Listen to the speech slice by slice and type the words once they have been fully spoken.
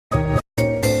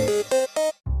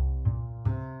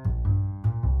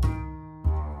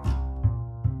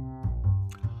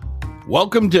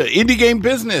Welcome to Indie Game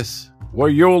Business, where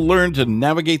you'll learn to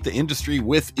navigate the industry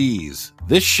with ease.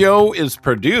 This show is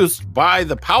produced by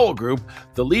the Powell Group,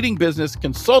 the leading business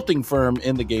consulting firm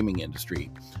in the gaming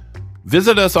industry.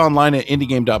 Visit us online at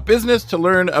indiegame.business to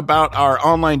learn about our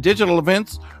online digital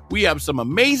events. We have some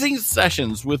amazing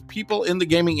sessions with people in the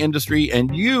gaming industry,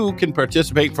 and you can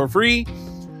participate for free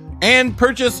and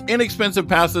purchase inexpensive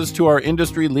passes to our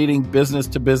industry-leading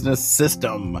business-to-business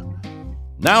system.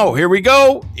 Now, here we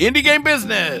go, Indie Game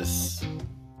Business.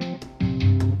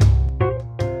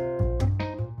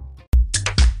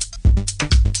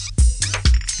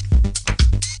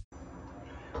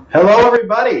 Hello,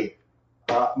 everybody.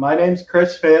 My name's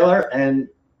Chris Failer, and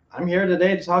I'm here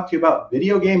today to talk to you about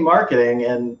video game marketing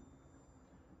and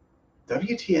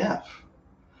WTF.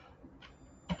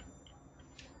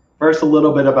 First, a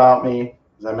little bit about me.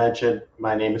 As I mentioned,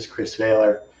 my name is Chris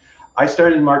Failer. I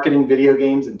started marketing video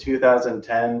games in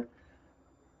 2010.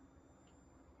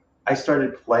 I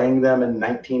started playing them in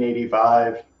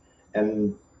 1985,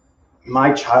 and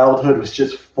my childhood was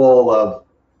just full of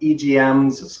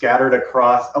EGMs scattered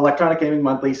across, Electronic Gaming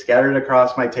Monthly scattered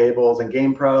across my tables and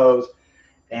Game Pros,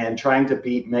 and trying to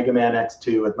beat Mega Man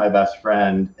X2 with my best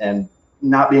friend and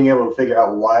not being able to figure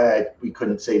out why we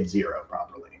couldn't save zero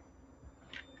properly.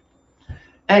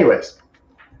 Anyways,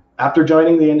 after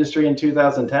joining the industry in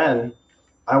 2010,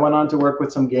 I went on to work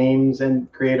with some games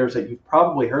and creators that you've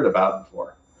probably heard about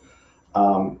before.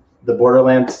 The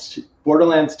Borderlands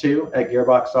 2 at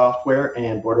Gearbox Software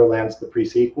and Borderlands the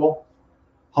pre-sequel,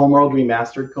 Homeworld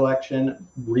Remastered Collection,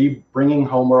 bringing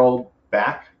Homeworld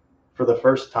back for the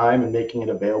first time and making it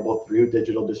available through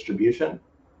digital distribution.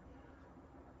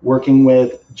 Working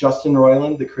with Justin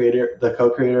Roiland, the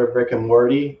co-creator of Rick and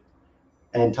Morty,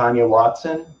 and Tanya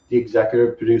Watson, the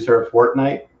executive producer of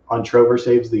Fortnite, on Trover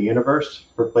Saves the Universe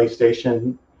for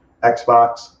PlayStation,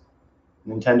 Xbox,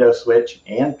 Nintendo Switch,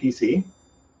 and PC.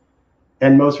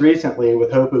 And most recently with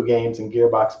Hopu Games and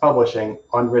Gearbox Publishing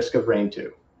on Risk of Rain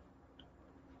 2.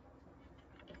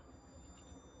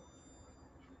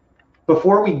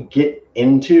 Before we get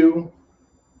into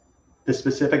the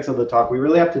specifics of the talk, we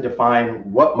really have to define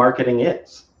what marketing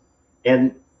is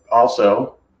and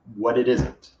also what it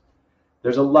isn't.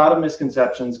 There's a lot of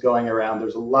misconceptions going around.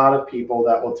 There's a lot of people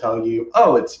that will tell you,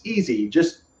 oh, it's easy,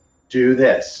 just do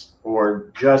this,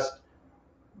 or just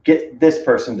get this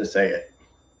person to say it.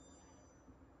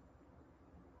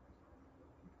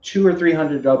 200 or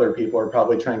 300 other people are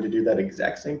probably trying to do that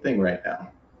exact same thing right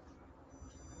now.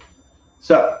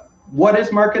 So, what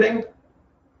is marketing?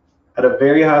 At a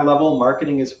very high level,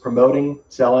 marketing is promoting,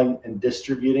 selling, and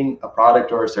distributing a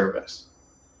product or a service.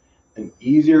 An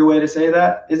easier way to say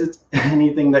that is it's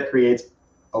anything that creates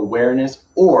awareness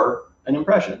or an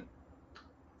impression.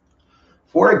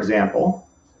 For example,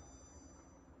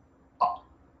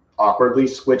 awkwardly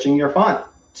switching your font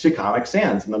to Comic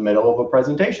Sans in the middle of a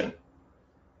presentation.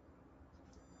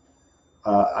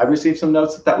 I received some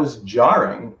notes that was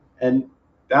jarring, and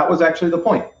that was actually the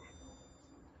point.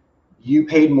 You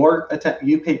paid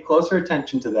closer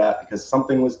attention to that because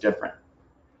something was different.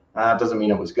 Doesn't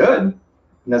mean it was good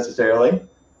necessarily,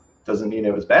 doesn't mean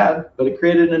it was bad, but it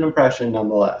created an impression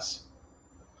nonetheless.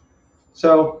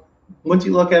 So once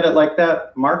you look at it like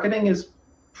that, marketing is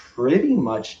pretty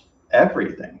much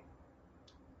everything.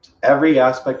 It's every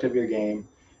aspect of your game.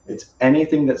 It's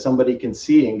anything that somebody can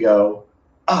see and go,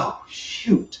 oh,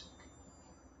 shoot,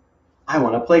 I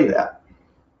want to play that.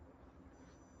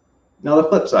 Now the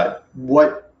flip side,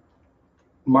 what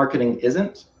marketing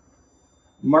isn't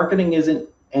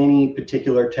any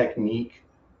particular technique,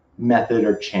 method,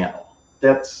 or channel.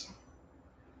 That's,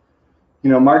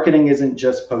 marketing isn't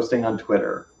just posting on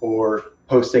Twitter or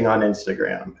posting on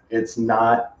Instagram. It's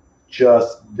not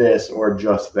just this or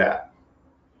just that.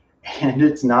 And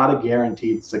it's not a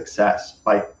guaranteed success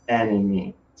by any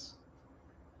means.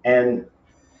 And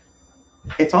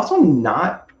it's also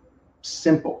not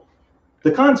simple.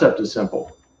 The concept is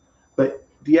simple, but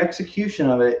the execution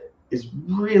of it is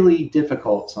really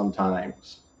difficult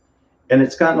sometimes. And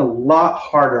it's gotten a lot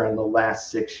harder in the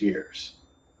last 6 years,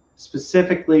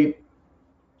 specifically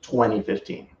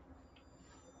 2015.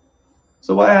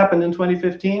 So what happened in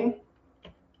 2015?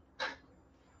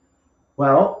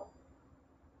 Well,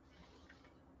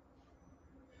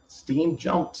 Steam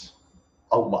jumped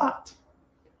a lot.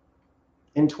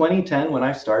 In 2010, when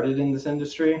I started in this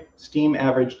industry, Steam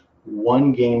averaged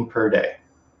 1 game per day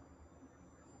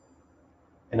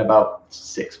and about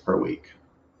 6 per week.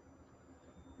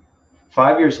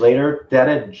 5 years later, that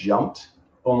had jumped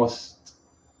almost,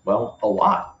 a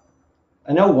lot.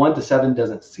 I know 1 to 7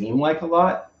 doesn't seem like a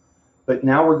lot, but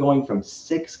now we're going from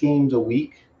 6 games a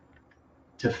week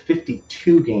to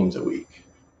 52 games a week.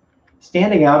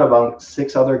 Standing out among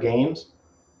 6 other games,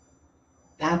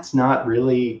 that's not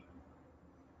really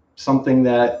something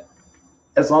that,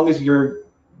 as long as you're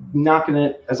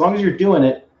doing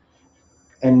it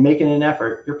and making an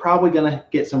effort, you're probably going to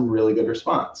get some really good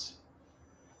response.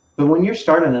 But when you're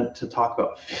starting to talk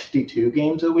about 52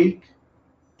 games a week,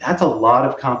 that's a lot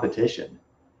of competition.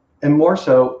 And more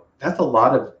so, that's a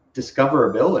lot of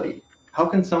discoverability. How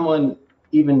can someone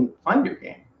even find your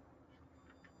game?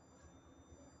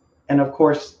 And of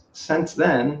course, since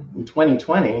then, in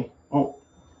 2020,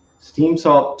 Steam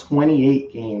saw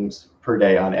 28 games per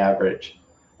day on average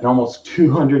and almost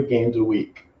 200 games a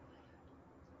week.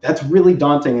 That's really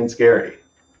daunting and scary.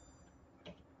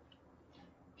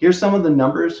 Here's some of the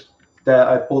numbers that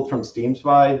I pulled from Steam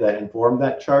Spy that informed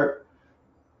that chart.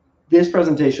 This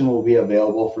presentation will be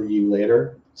available for you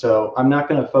later, so I'm not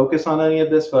going to focus on any of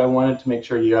this, but I wanted to make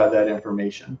sure you have that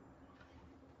information.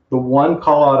 The one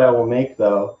call out I will make,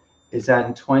 though, is that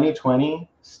in 2020,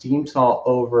 Steam saw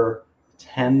over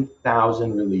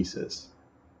 10,000 releases.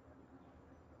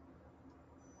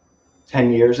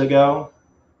 10 years ago,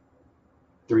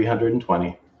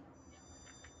 320.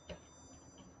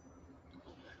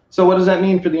 So what does that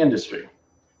mean for the industry?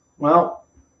 Well,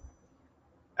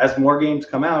 as more games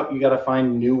come out, you got to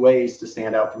find new ways to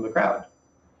stand out from the crowd.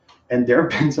 And there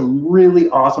have been some really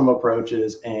awesome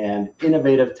approaches and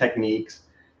innovative techniques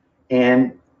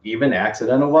and even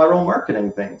accidental viral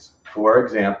marketing things. For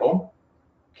example,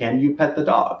 can you pet the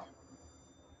dog?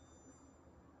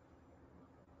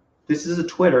 This is a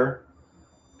Twitter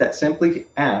that simply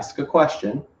asks a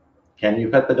question, can you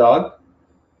pet the dog?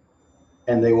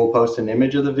 And they will post an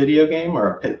image of the video game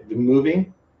or the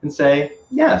movie and say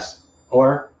yes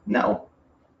or no.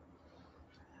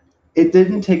 It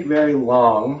didn't take very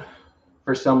long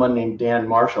for someone named Dan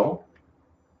Marshall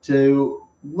to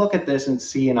look at this and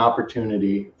see an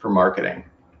opportunity for marketing.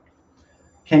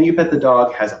 Can You Pet the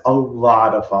Dog has a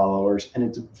lot of followers and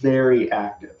it's very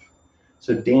active.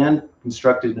 So Dan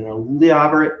constructed an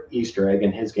elaborate Easter egg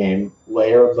in his game,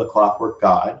 Lair of the Clockwork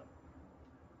God,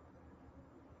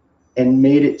 and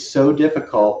made it so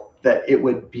difficult that it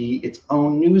would be its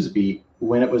own news beat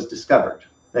when it was discovered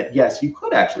that yes, you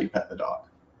could actually pet the dog.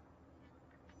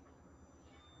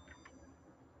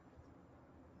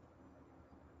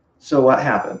 So what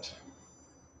happened?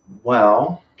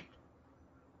 Well,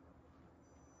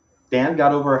 Dan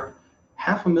got over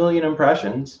 500,000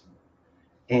 impressions,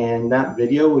 and that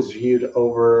video was viewed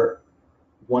over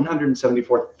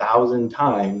 174,000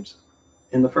 times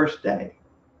in the first day.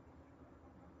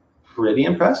 Pretty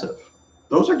impressive.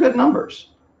 Those are good numbers,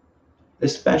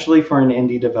 especially for an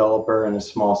indie developer and a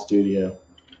small studio.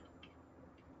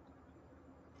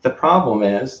 The problem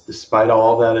is, despite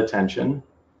all that attention,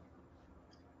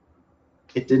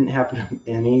 it didn't have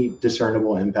any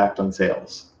discernible impact on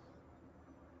sales.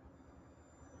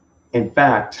 In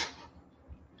fact,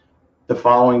 the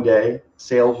following day,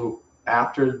 sales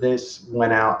after this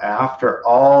went out, after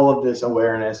all of this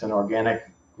awareness and organic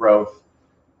growth,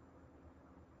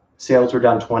 sales were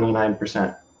down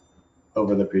 29%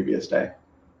 over the previous day.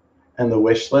 And the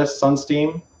wish lists on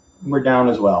Steam were down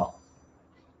as well.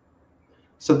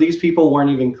 So these people weren't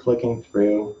even clicking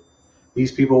through.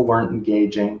 These people weren't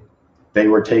engaging. They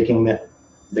were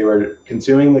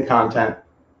consuming the content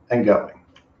and going.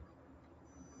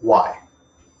 Why?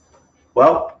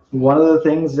 Well, one of the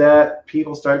things that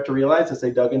people started to realize as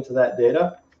they dug into that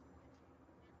data,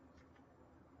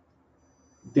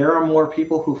 there are more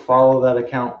people who follow that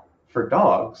account for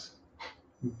dogs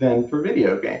than for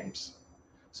video games.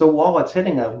 So while it's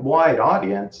hitting a wide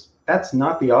audience, that's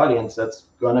not the audience that's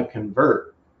going to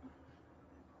convert.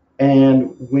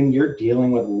 And when you're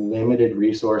dealing with limited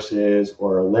resources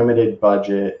or a limited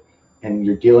budget, and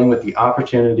you're dealing with the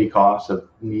opportunity cost of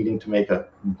needing to make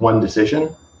one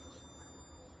decision,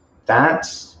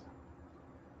 that's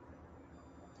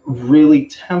really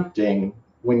tempting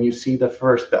when you see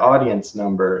the audience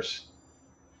numbers,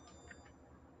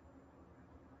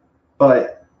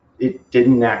 but it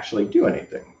didn't actually do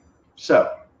anything.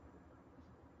 So,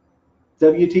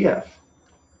 WTF?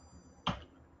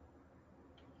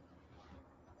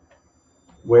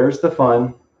 Where's the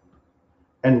fun,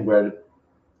 and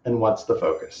what's the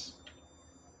focus?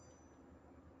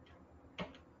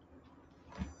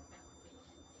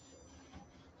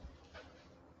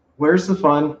 Where's the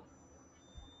fun?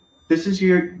 This is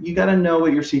you got to know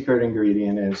what your secret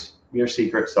ingredient is, your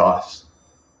secret sauce.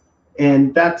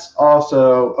 And that's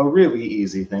also a really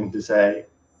easy thing to say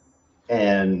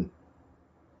and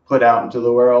put out into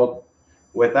the world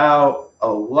without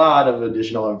a lot of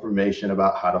additional information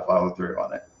about how to follow through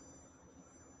on it.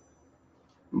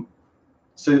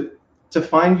 So to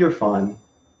find your fun,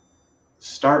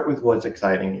 start with what's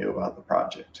exciting you about the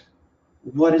project.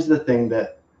 What is the thing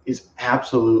that is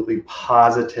absolutely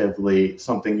positively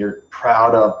something you're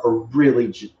proud of or really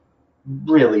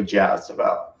jazzed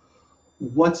about?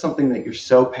 What's something that you're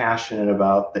so passionate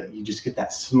about that you just get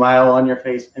that smile on your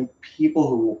face, and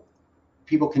people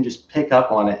can just pick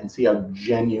up on it and see how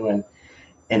genuine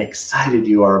and excited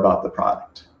you are about the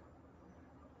product?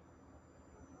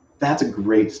 That's a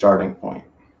great starting point.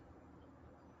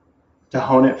 To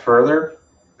hone it further,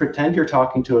 pretend you're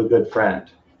talking to a good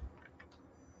friend.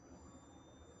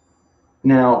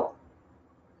 Now,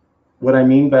 what I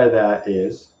mean by that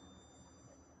is,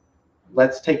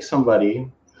 let's take somebody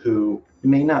who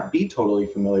may not be totally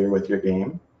familiar with your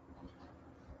game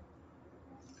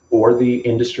or the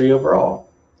industry overall.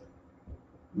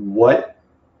 What,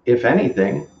 if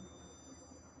anything,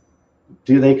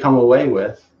 do they come away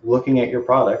with looking at your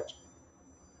product?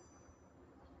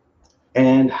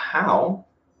 And how,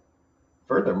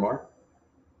 furthermore,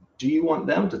 do you want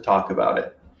them to talk about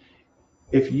it?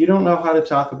 If you don't know how to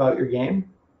talk about your game,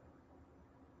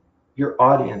 your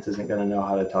audience isn't going to know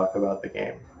how to talk about the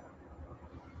game.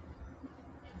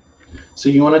 So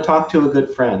you want to talk to a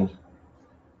good friend.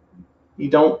 You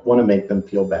don't want to make them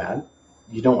feel bad.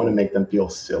 You don't want to make them feel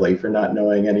silly for not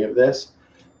knowing any of this.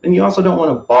 And you also don't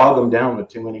want to bog them down with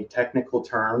too many technical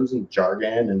terms and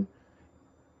jargon and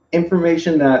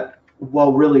information that,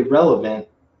 while really relevant,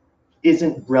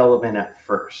 isn't relevant at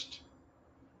first.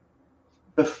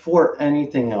 Before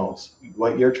anything else,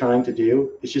 what you're trying to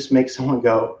do is just make someone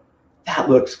go, that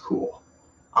looks cool.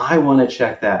 I want to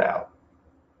check that out.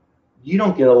 You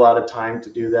don't get a lot of time to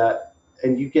do that,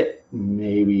 and you get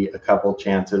maybe a couple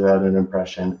chances at an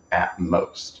impression at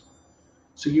most.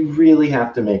 So you really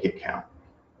have to make it count.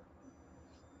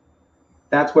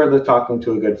 That's where the talking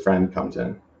to a good friend comes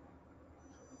in.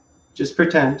 Just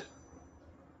pretend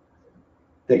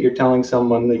that you're telling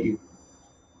someone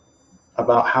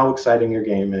about how exciting your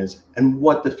game is and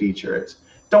what the feature is.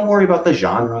 Don't worry about the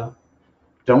genre.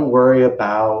 Don't worry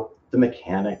about the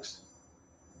mechanics.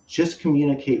 Just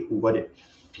communicate what it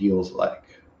feels like.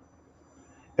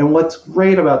 And what's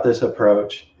great about this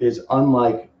approach is,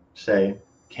 unlike, say,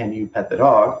 Can You Pet the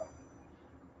Dog?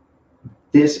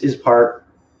 This is part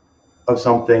of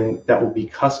something that will be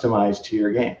customized to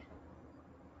your game.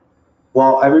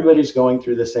 While everybody's going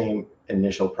through the same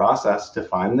initial process to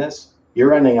find this,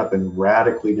 you're ending up in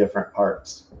radically different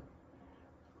parts.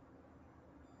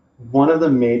 One of the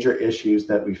major issues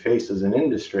that we face as an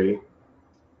industry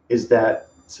is that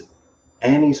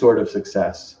any sort of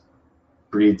success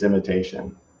breeds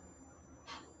imitation.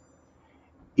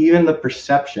 Even the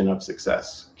perception of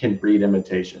success can breed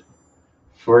imitation.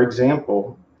 For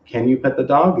example, Can You Pet the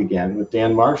Dog Again with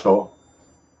Dan Marshall?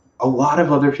 A lot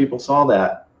of other people saw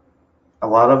that. A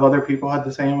lot of other people had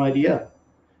the same idea.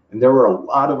 And there were a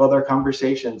lot of other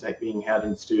conversations being had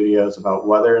in studios about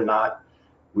whether or not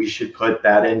we should put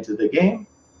that into the game,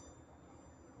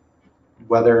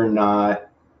 whether or not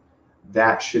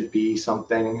that should be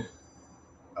something,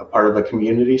 a part of a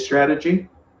community strategy.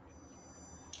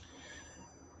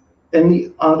 And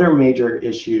the other major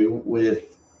issue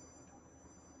with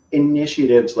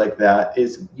initiatives like that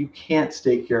is you can't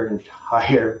stake your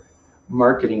entire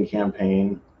marketing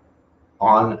campaign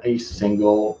on a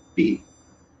single beat.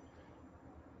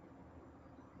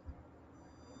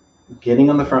 Getting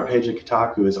on the front page of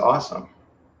Kotaku is awesome,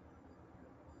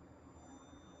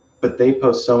 but they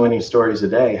post so many stories a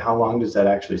day. How long does that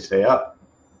actually stay up?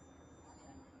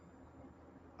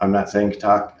 I'm not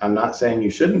saying you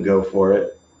shouldn't go for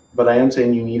it, but I am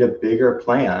saying you need a bigger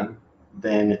plan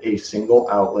than a single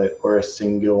outlet or a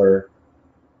singular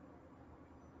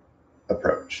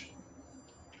approach.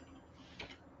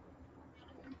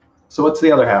 So what's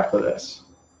the other half of this?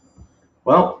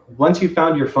 Well, once you've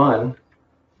found your fun,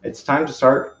 it's time to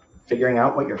start figuring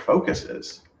out what your focus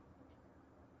is.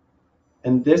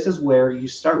 And this is where you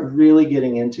start really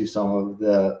getting into some of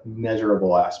the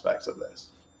measurable aspects of this.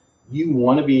 You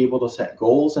want to be able to set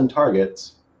goals and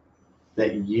targets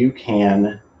that you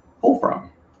can pull from.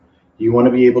 You want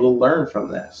to be able to learn from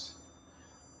this.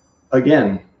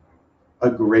 Again, a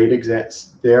great example.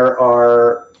 There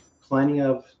are plenty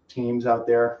of teams out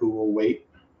there who will wait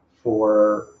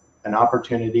for an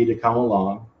opportunity to come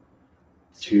along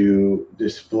to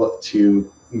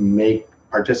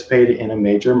participate in a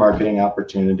major marketing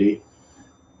opportunity,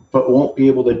 but won't be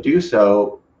able to do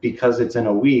so because it's in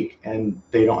a week and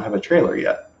they don't have a trailer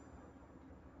yet.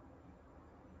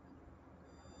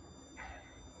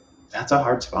 That's a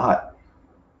hard spot.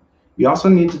 You also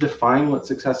need to define what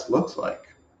success looks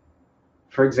like.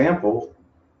 For example,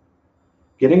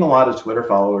 getting a lot of Twitter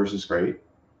followers is great.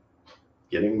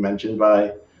 getting mentioned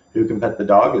by Who Can Pet the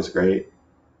Dog is great.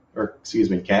 Or excuse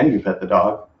me, Can You Pet the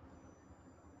Dog?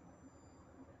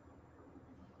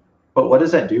 But what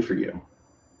does that do for you?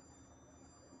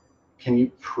 Can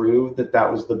you prove that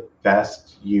that was the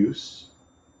best use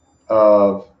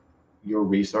of your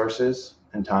resources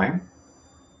and time?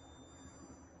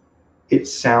 It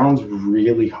sounds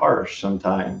really harsh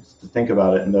sometimes to think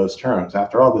about it in those terms.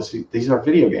 After all, these are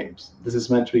video games. This is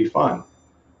meant to be fun.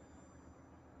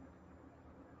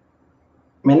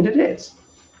 I mean, it is.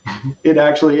 It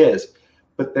actually is.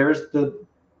 But there's the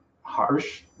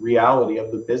harsh reality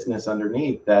of the business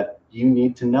underneath that you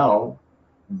need to know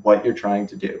what you're trying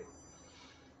to do.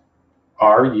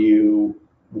 Are you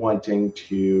wanting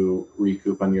to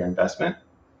recoup on your investment?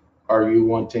 Are you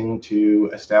wanting to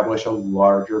establish a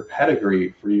larger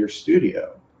pedigree for your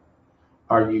studio?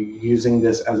 Are you using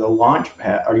this as a launch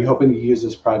pad? Are you hoping to use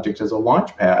this project as a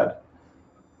launch pad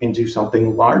into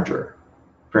something larger?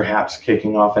 Perhaps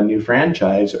kicking off a new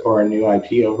franchise or a new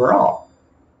IP overall.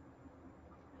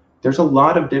 There's a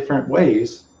lot of different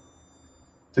ways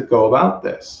to go about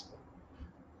this.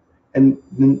 And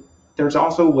there's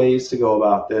also ways to go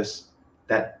about this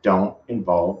that don't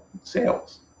involve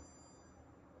sales.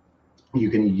 You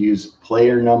can use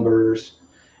player numbers.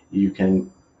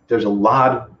 There's a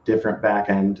lot of different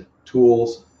back-end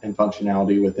tools and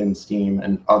functionality within Steam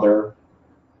and other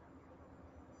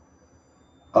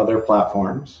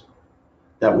platforms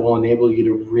that will enable you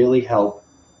to really help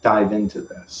dive into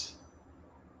this.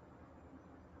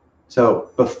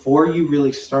 So before you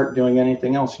really start doing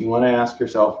anything else, you want to ask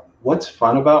yourself, what's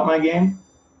fun about my game?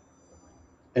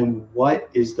 And what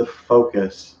is the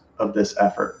focus of this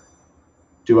effort?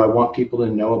 Do I want people to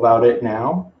know about it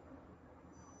now,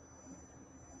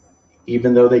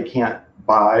 even though they can't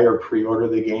buy or pre-order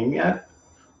the game yet?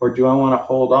 Or do I want to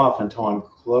hold off until I'm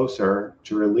closer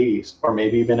to release, or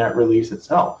maybe even at release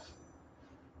itself?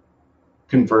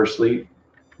 Conversely,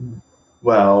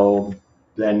 well,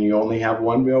 then you only have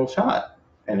one real shot.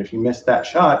 And if you miss that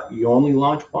shot, you only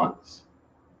launch once.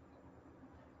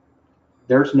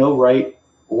 There's no right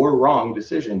or wrong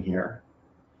decision here.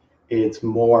 It's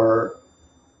more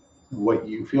what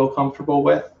you feel comfortable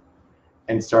with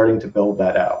and starting to build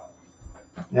that out.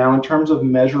 Now, in terms of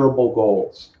measurable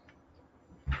goals,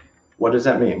 what does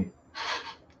that mean?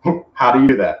 How do you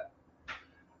do that?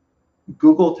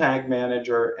 Google Tag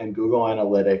Manager and Google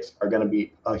Analytics are going to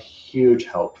be a huge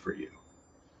help for you.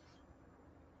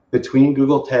 Between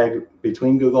Google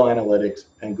Analytics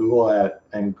and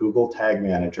Google Tag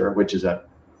Manager, which is a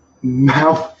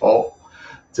mouthful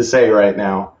to say right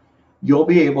now, you'll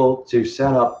be able to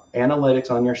set up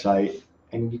analytics on your site,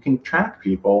 and you can track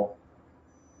people,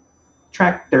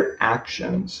 track their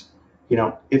actions. You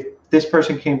know, if this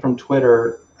person came from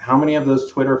Twitter, how many of those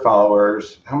Twitter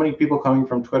followers, how many people coming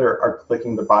from Twitter are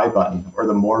clicking the buy button or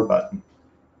the more button?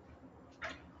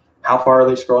 How far are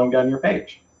they scrolling down your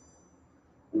page?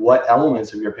 What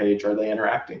elements of your page are they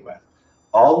interacting with?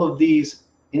 All of these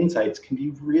insights can be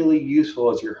really useful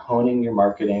as you're honing your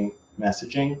marketing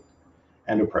messaging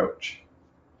and approach.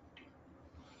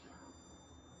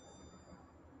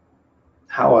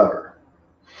 However,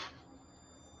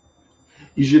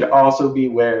 you should also be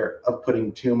aware of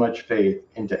putting too much faith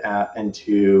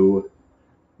into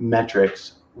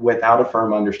metrics without a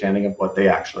firm understanding of what they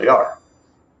actually are.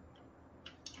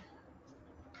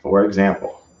 For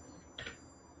example,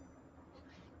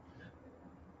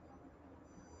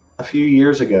 a few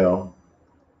years ago,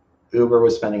 Uber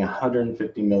was spending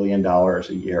 $150 million a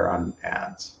year on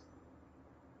ads.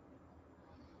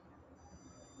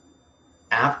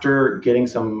 After getting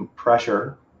some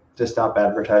pressure to stop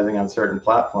advertising on certain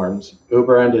platforms,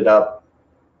 Uber ended up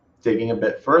digging a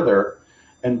bit further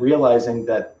and realizing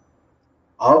that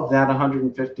of that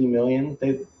 150 million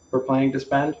they were planning to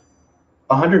spend,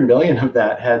 100 million of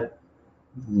that had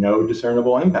no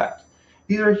discernible impact.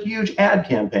 These are huge ad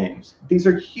campaigns. These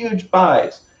are huge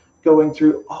buys going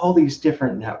through all these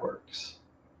different networks.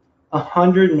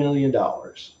 $100 million.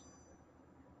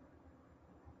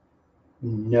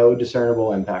 No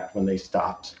discernible impact when they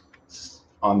stopped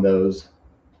on those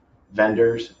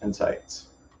vendors and sites.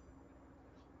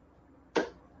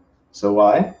 So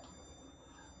why?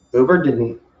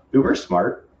 Uber's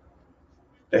smart.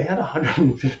 They had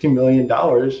 $150 million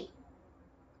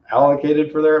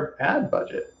allocated for their ad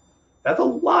budget. That's a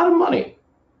lot of money.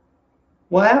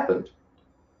 What happened?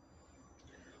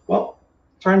 Well,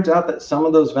 turns out that some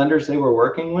of those vendors they were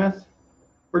working with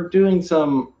were doing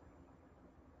some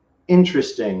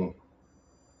interesting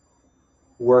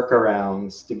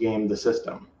workarounds to game the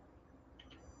system.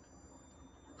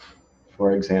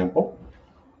 For example,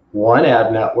 one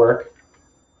ad network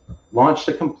launched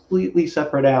a completely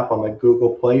separate app on the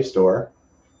Google Play Store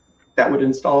that would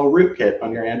install a rootkit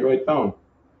on your Android phone.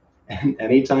 And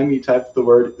anytime you type the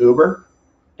word Uber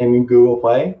in Google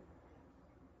Play,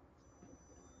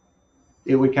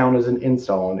 it would count as an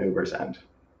install on Uber's end.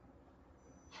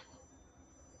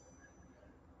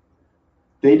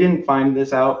 They didn't find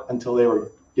this out until they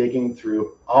were digging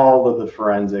through all of the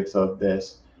forensics of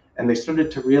this, and they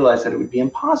started to realize that it would be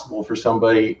impossible for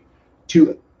somebody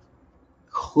to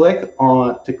click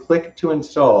to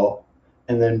install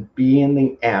and then be in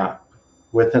the app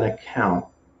with an account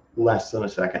less than a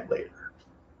second later.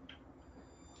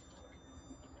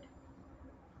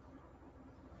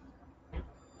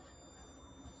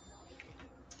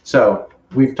 So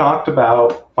we've talked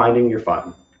about finding your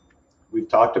fun. We've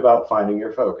talked about finding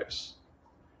your focus.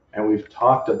 And we've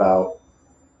talked about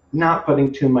not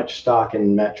putting too much stock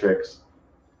in metrics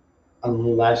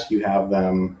unless you have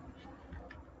them,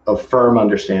 a firm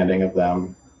understanding of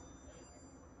them.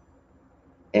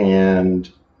 And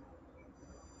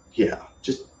yeah,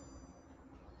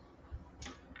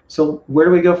 so where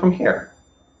do we go from here?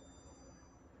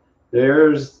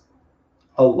 There's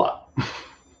a lot.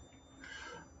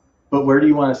 But where do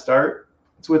you want to start?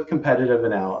 It's with competitive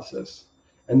analysis.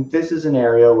 And this is an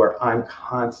area where I'm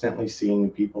constantly seeing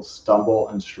people stumble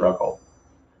and struggle.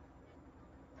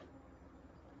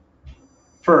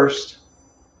 First,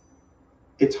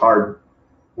 it's hard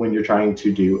when you're trying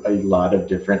to do a lot of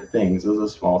different things as a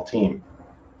small team.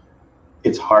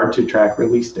 It's hard to track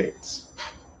release dates.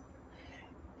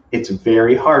 It's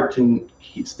very hard to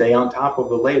stay on top of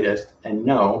the latest and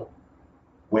know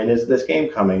when is this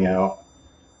game coming out.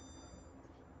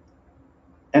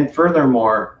 And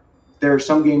furthermore, there are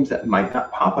some games that might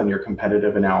not pop on your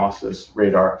competitive analysis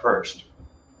radar at first.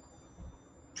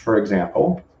 For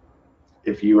example,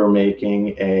 if you are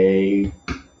making a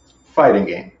fighting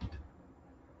game,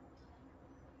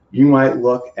 you might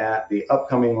look at the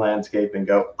upcoming landscape and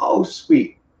go, oh,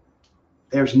 sweet,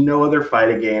 there's no other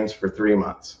fighting games for 3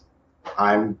 months.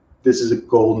 This is a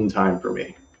golden time for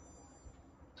me.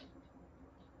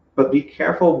 But be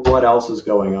careful what else is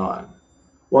going on.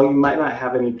 While you might not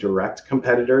have any direct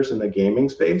competitors in the gaming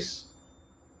space,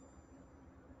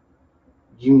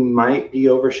 you might be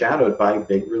overshadowed by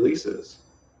big releases.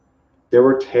 There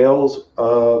were tales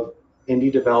of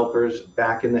indie developers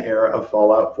back in the era of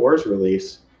Fallout 4's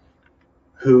release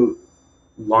who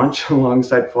launched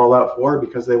alongside Fallout 4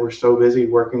 because they were so busy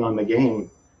working on the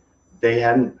game, they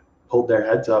hadn't pulled their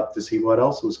heads up to see what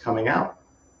else was coming out.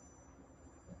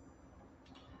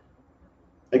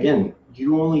 Again,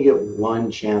 you only get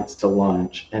one chance to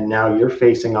launch, and now you're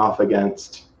facing off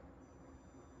against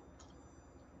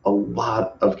a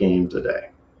lot of games a day,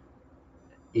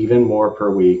 even more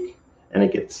per week, and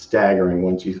it gets staggering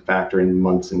once you factor in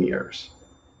months and years.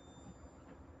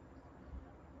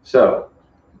 So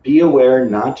be aware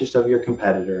not just of your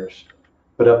competitors,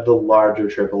 but of the larger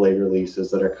AAA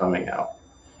releases that are coming out.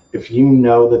 If you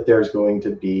know that there's going to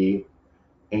be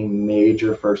a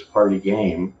major first-party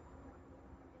game,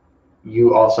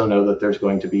 you also know that there's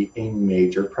going to be a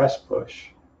major press push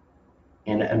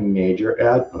and a major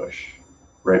ad push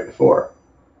right before.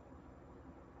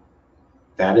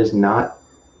 That is not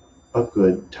a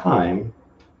good time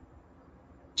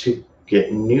to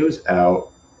get news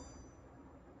out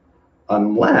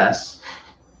unless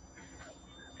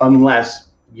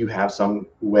you have some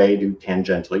way to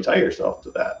tangentially tie yourself to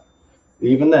that.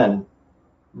 Even then,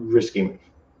 risky move.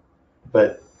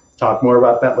 But talk more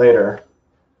about that later.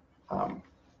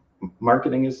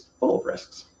 Marketing is full of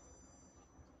risks.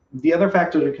 The other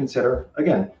factor to consider,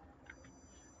 again,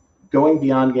 going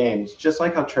beyond games, just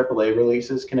like how AAA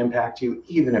releases can impact you,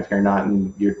 even if you're not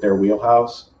in their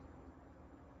wheelhouse,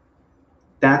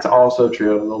 that's also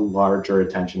true of the larger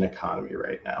attention economy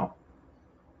right now.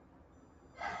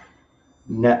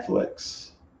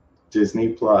 Netflix, Disney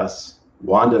Plus,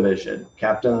 WandaVision,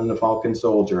 Captain and the Falcon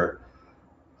Soldier.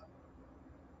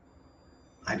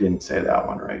 I didn't say that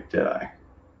one right, did I?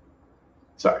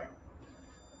 Sorry.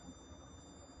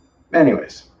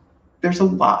 Anyways, there's a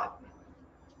lot.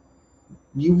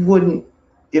 You wouldn't,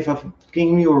 if a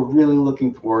game you were really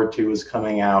looking forward to was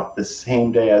coming out the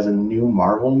same day as a new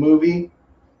Marvel movie,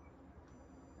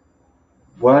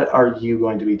 what are you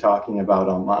going to be talking about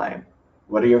online?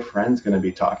 What are your friends going to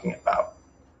be talking about?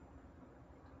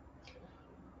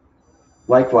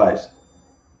 Likewise,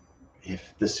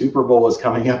 if the Super Bowl is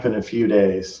coming up in a few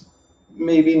days,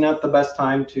 maybe not the best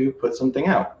time to put something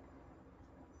out.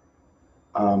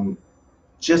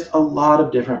 Just a lot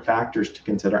of different factors to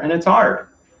consider, and it's hard.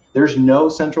 There's no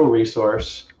central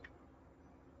resource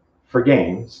for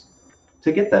games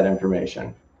to get that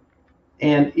information.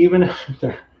 And even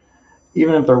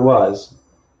even if there was,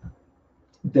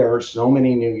 there are so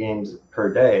many new games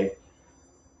per day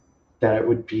that it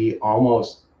would be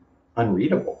almost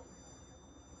unreadable.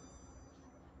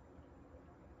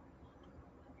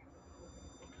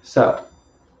 So,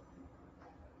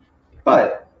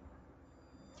 but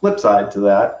flip side to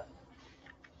that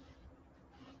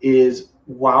is,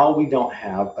 while we don't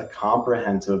have a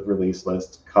comprehensive release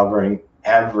list covering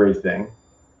everything,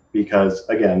 because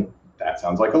again, that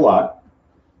sounds like a lot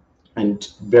and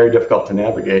very difficult to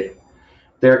navigate,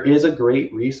 there is a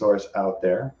great resource out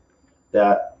there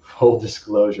that, full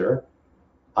disclosure,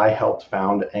 I helped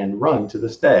found and run to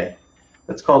this day.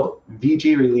 It's called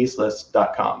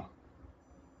vgreleaselist.com.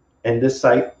 And this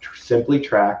site simply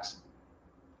tracks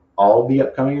all the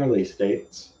upcoming release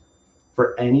dates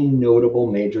for any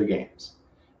notable major games,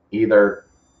 either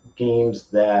games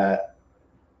that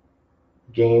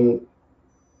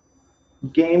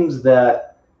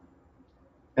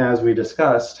as we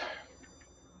discussed,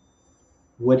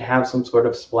 would have some sort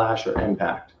of splash or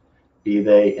impact, be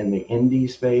they in the indie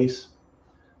space,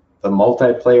 the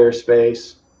multiplayer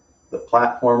space, the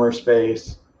platformer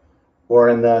space, or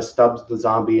in the Stubbs the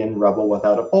Zombie and Rebel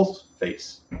Without a Pulse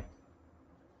face.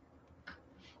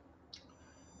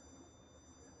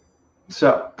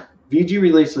 So VG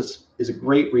Releases is a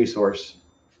great resource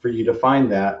for you to find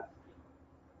that,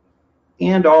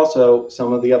 and also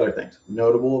some of the other things,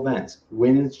 notable events.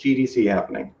 When is GDC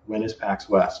happening? When is PAX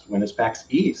West? When is PAX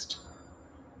East?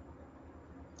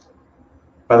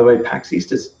 By the way, PAX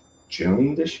East is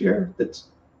June this year. That's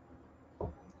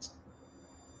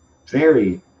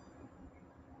very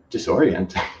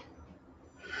disorienting.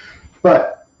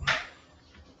 But,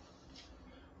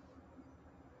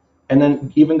 and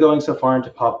then even going so far into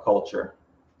pop culture,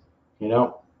 you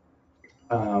know,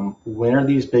 when are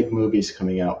these big movies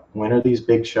coming out? When are these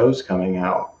big shows coming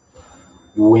out?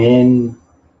 When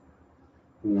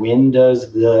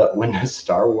does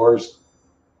Star Wars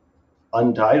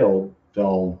Untitled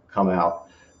film come out?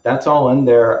 That's all in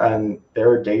there, and there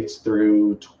are dates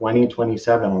through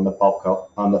 2027 on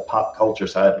the pop culture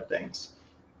side of things.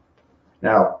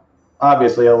 Now,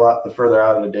 obviously, the further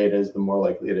out of the date is, the more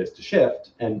likely it is to shift,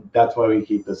 and that's why we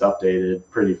keep this updated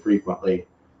pretty frequently.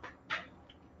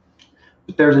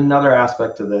 But there's another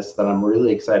aspect to this that I'm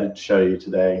really excited to show you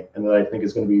today, and that I think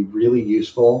is going to be really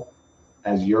useful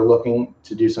as you're looking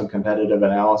to do some competitive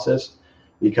analysis,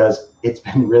 because it's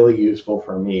been really useful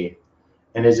for me,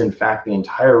 and is in fact the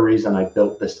entire reason I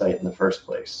built this site in the first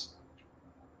place.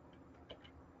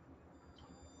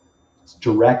 It's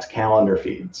direct calendar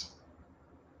feeds.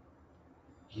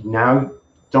 Now,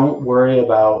 don't worry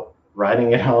about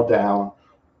writing it all down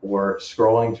or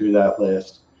scrolling through that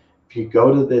list. If you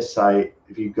go to this site,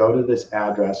 if you go to this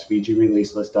address,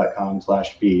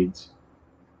 vgreleaselist.com/feeds,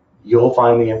 you'll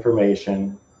find the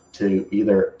information to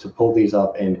pull these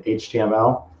up in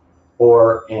HTML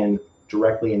or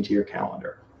directly into your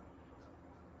calendar.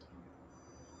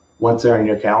 Once they're in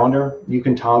your calendar, you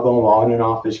can toggle them on and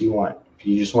off as you want. If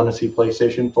you just want to see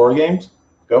PlayStation 4 games,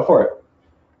 go for it.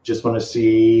 Just want to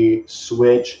see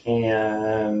Switch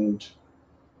and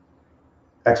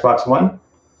Xbox One?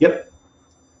 Yep.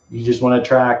 You just want to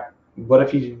track, what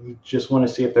if you just want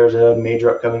to see if there's a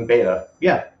major upcoming beta?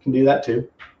 Yeah, you can do that too.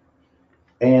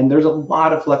 And there's a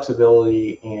lot of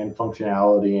flexibility and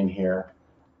functionality in here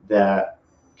that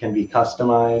can be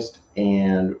customized.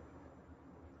 And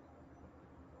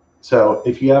so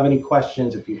if you have any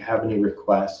questions, if you have any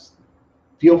requests,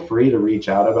 feel free to reach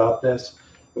out about this.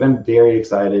 But I'm very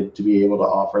excited to be able to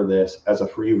offer this as a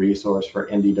free resource for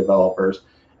indie developers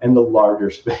in the larger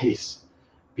space,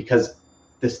 because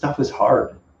this stuff is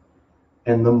hard.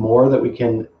 And the more that we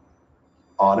can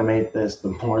automate this, the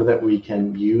more that we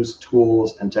can use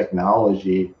tools and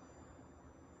technology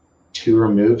to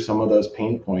remove some of those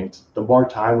pain points, the more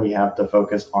time we have to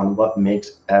focus on what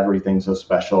makes everything so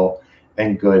special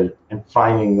and good, and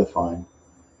finding the fun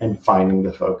and finding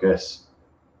the focus.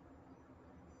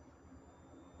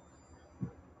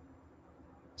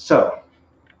 So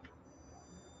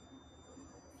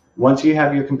once you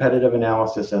have your competitive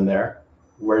analysis in there,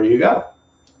 where do you go?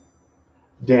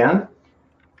 Dan,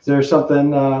 is there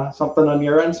something on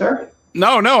your end, sir?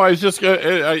 No. I was just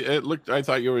I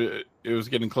thought it was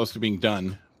getting close to being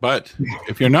done, but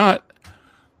if you're not,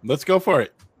 let's go for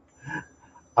it.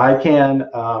 I can.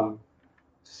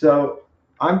 So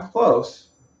I'm close,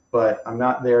 but I'm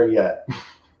not there yet.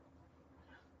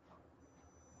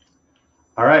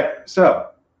 All right. So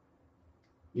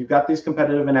you've got these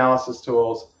competitive analysis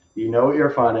tools. You know what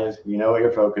your fun is. You know what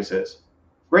your focus is.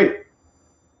 Great.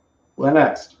 What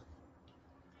next?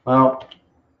 Well,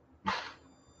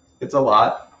 it's a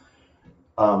lot.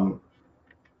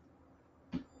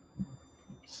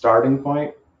 starting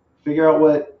point, figure out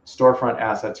what storefront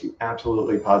assets you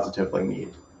absolutely positively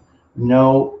need.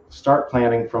 Start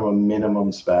planning from a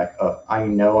minimum spec of, I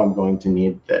know I'm going to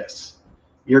need this.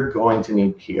 You're going to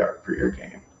need PR for your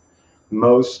game.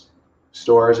 Most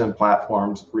stores and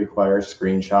platforms require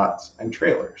screenshots and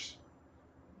trailers.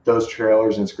 Those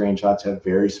trailers and screenshots have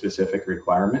very specific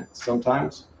requirements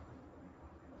sometimes,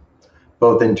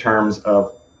 both in terms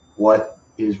of what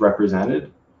is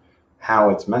represented,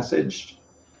 how it's messaged,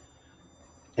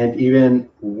 and even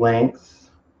length,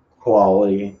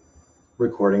 quality,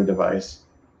 recording device,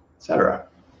 etc.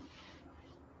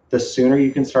 The sooner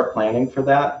you can start planning for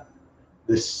that,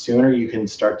 the sooner you can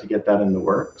start to get that in the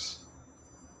works,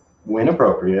 when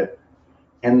appropriate.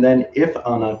 And then if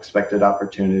unexpected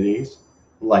opportunities,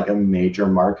 like a major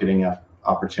marketing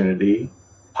opportunity,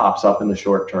 pops up in the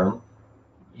short term,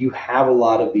 you have a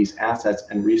lot of these assets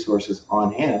and resources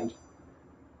on hand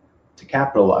to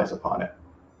capitalize upon it.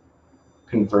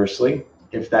 Conversely,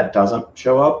 if that doesn't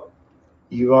show up,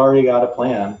 you've already got a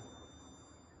plan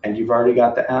and you've already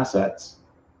got the assets.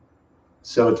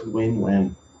 So it's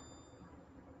win-win.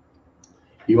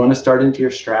 You want to start into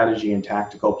your strategy and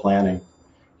tactical planning.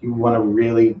 You want to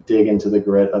really dig into the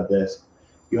grit of this.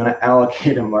 You want to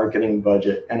allocate a marketing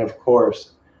budget and, of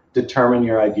course, determine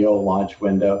your ideal launch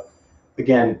window.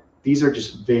 Again, these are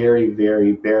just very,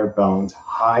 very bare bones,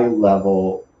 high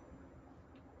level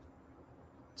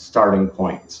starting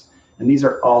points. And these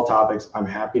are all topics I'm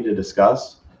happy to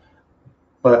discuss,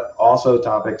 but also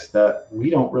topics that we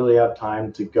don't really have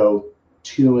time to go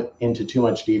into too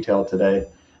much detail today,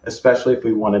 especially if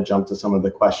we want to jump to some of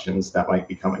the questions that might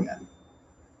be coming in.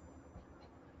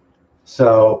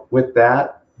 So with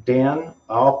that, Dan,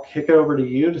 I'll kick it over to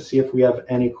you to see if we have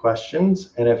any questions.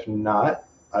 And if not,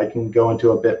 I can go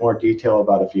into a bit more detail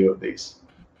about a few of these.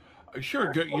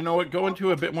 Sure. You know what? Go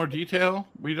into a bit more detail.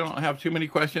 We don't have too many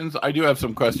questions. I do have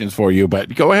some questions for you,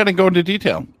 but go ahead and go into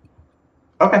detail.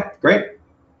 Okay, great.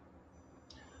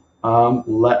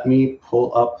 Let me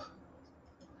pull up.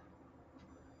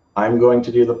 I'm going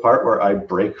to do the part where I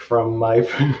break from my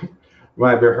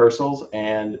my rehearsals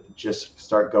and just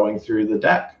start going through the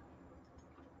deck.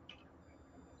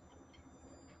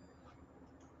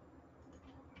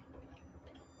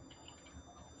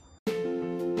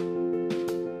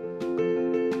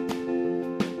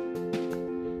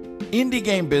 Indie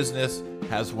Game Business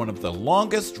has one of the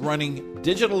longest running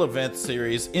digital event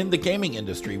series in the gaming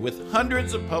industry, with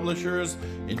hundreds of publishers,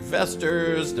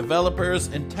 investors, developers,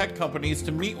 and tech companies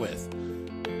to meet with.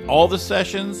 All the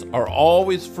sessions are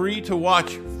always free to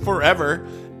watch forever,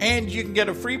 and you can get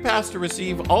a free pass to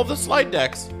receive all the slide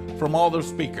decks from all the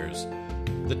speakers.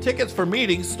 The tickets for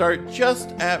meetings start just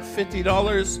at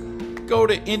 $50. Go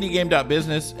to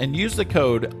indiegame.business and use the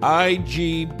code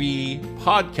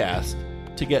IGBpodcast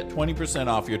to get 20%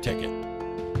 off your ticket.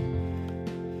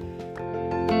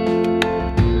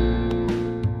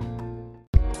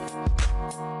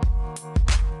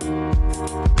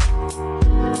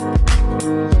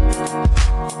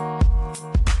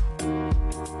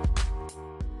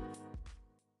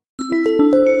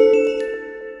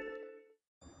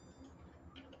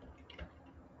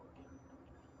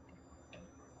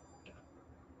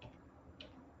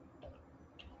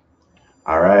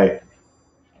 All right.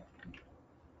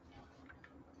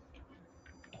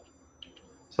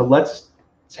 So let's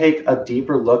take a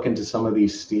deeper look into some of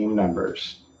these Steam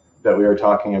numbers that we were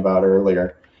talking about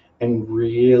earlier and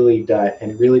really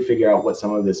figure out what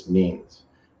some of this means.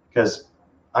 Because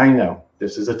I know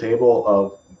this is a table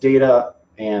of data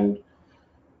and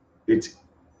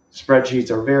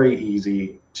spreadsheets are very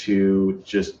easy to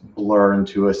just blur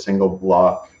into a single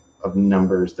block of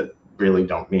numbers that really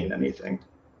don't mean anything.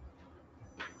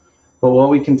 But what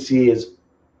we can see is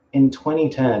in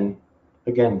 2010,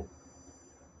 again,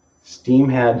 Steam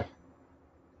had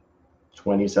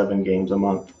 27 games a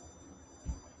month.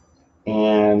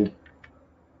 And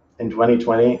in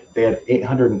 2020, they had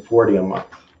 840 a month.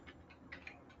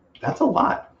 That's a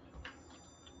lot.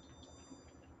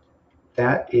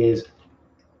 That is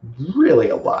really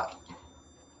a lot.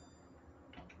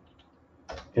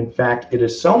 In fact, it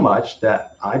is so much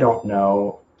that I don't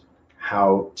know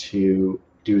how to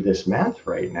do this math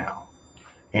right now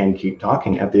and keep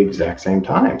talking at the exact same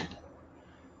time.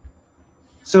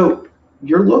 So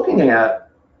you're looking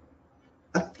at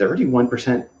a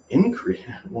 31% increase.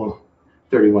 Well,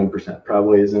 31%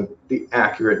 probably isn't the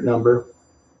accurate number.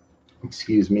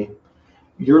 Excuse me.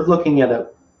 You're looking at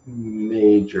a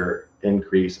major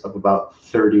increase of about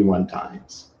 31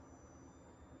 times.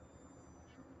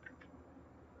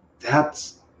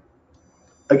 That's,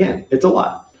 again, it's a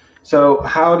lot. So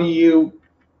how do you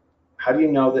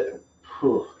know that,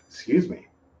 excuse me,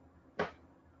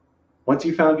 Once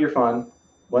you found your fun,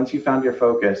 once you found your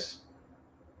focus,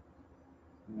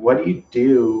 what do you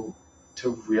do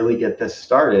to really get this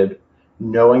started,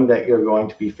 knowing that you're going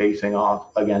to be facing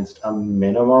off against a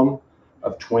minimum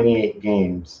of 28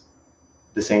 games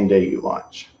the same day you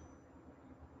launch?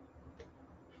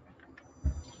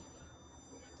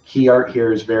 Key art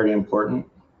here is very important.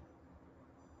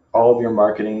 All of your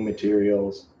marketing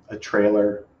materials, a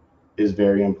trailer is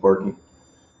very important.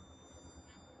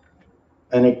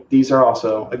 And these are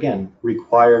also, again,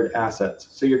 required assets.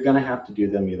 So you're going to have to do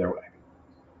them either way.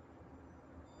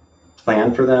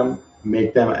 Plan for them,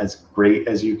 make them as great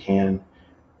as you can,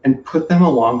 and put them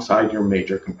alongside your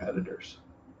major competitors.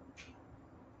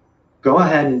 Go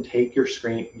ahead and take your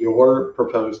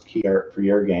proposed key art for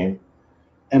your game,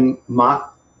 and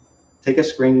take a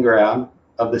screen grab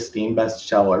of the Steam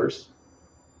bestsellers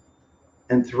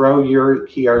and throw your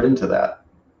key art into that.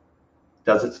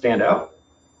 Does it stand out?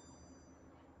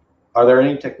 Are there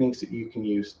any techniques that you can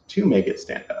use to make it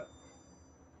stand out?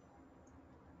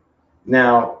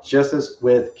 Now, just as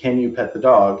with Can You Pet the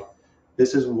Dog,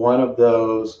 this is one of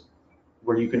those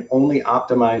where you can only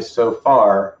optimize so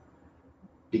far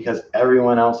because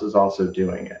everyone else is also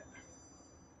doing it.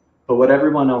 But what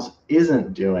everyone else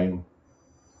isn't doing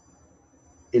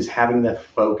is having the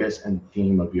focus and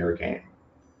theme of your game.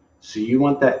 So you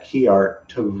want that key art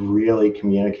to really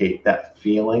communicate that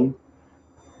feeling,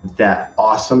 that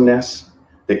awesomeness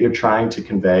that you're trying to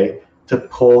convey, to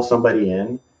pull somebody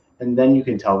in, and then you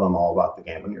can tell them all about the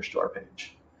game on your store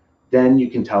page. Then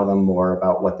you can tell them more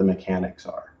about what the mechanics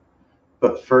are.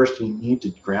 But first you need to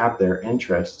grab their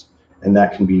interest, and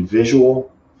that can be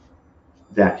visual,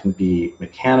 that can be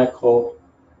mechanical,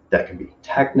 that can be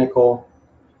technical.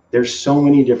 There's so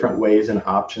many different ways and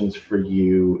options for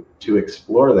you to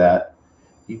explore that.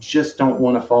 You just don't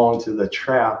want to fall into the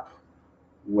trap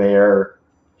where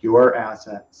your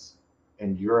assets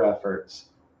and your efforts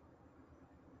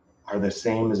are the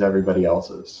same as everybody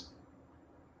else's,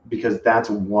 because that's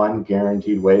one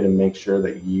guaranteed way to make sure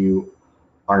that you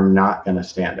are not going to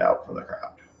stand out from the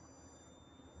crowd.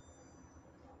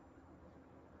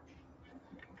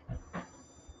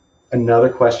 Another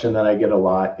question that I get a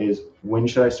lot is, when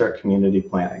should I start community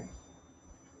planning?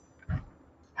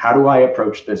 How do I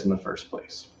approach this in the first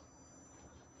place?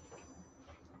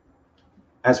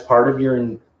 As part of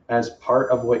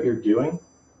what you're doing,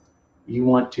 you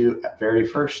want to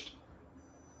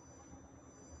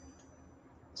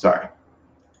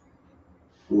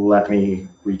let me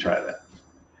retry that.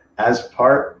 As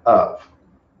part of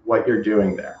what you're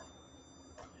doing there,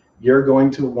 you're going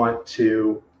to want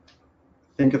to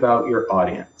think about your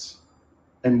audience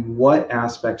and what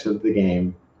aspects of the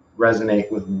game resonate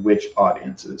with which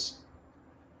audiences.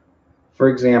 For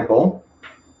example,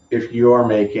 if you are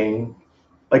making,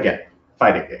 again,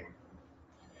 fighting game,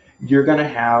 you're going to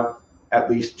have at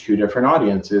least two different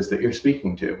audiences that you're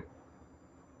speaking to.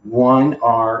 One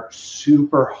are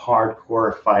super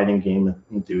hardcore fighting game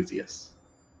enthusiasts.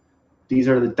 These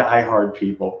are the diehard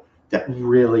people that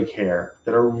really care,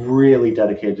 that are really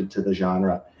dedicated to the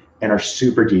genre and are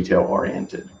super detail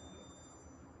oriented.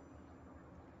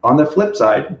 On the flip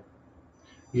side,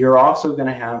 you're also going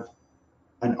to have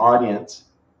an audience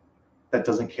that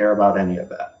doesn't care about any of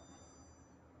that.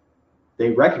 They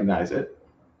recognize it,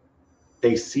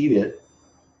 they see it,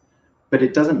 but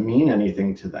it doesn't mean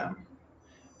anything to them.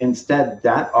 Instead,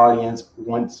 that audience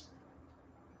wants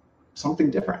something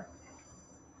different.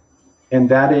 And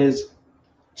that is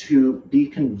to be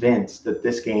convinced that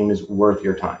this game is worth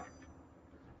your time.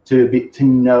 To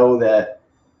know that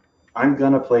I'm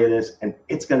going to play this and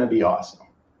it's going to be awesome.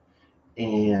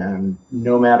 And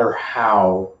no matter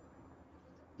how,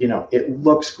 it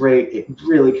looks great, it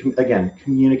really, again,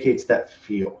 communicates that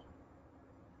feel.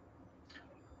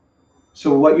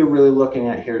 So what you're really looking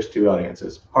at here is two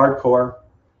audiences: hardcore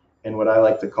and what I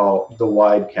like to call the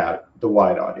wide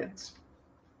audience.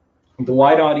 The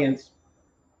wide audience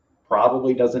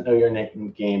probably doesn't know your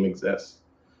game exists.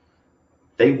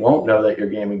 They won't know that your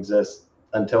game exists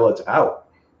until it's out.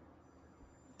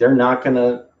 They're not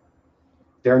going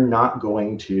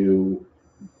to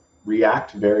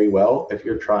react very well if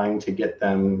you're trying to get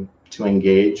them to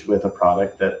engage with a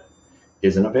product that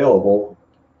isn't available,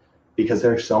 because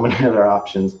there's so many other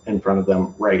options in front of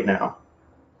them right now.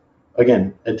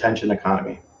 Again, attention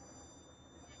economy.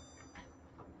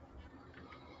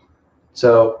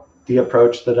 So the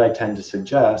approach that I tend to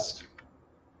suggest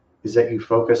is that you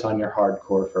focus on your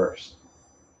hardcore first.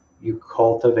 You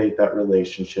cultivate that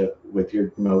relationship with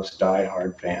your most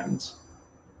diehard fans.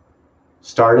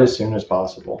 Start as soon as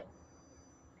possible.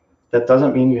 That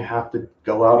doesn't mean you have to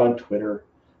go out on Twitter.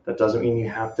 That doesn't mean you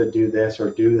have to do this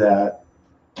or do that.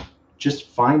 just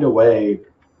find a way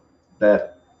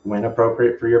that, when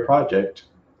appropriate for your project,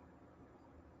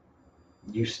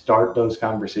 you start those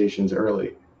conversations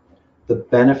early. The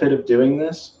benefit of doing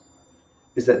this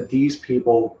is that these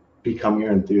people become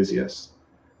your enthusiasts.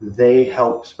 They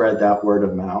help spread that word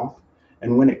of mouth.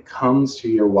 And when it comes to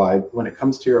your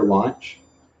launch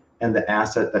and the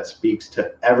asset that speaks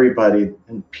to everybody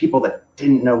and people that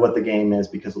didn't know what the game is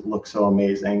because it looks so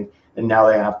amazing and now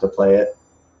they have to play it,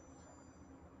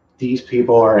 these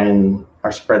people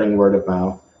are spreading word of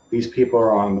mouth. These people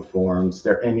are on the forums,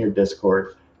 they're in your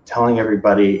Discord, telling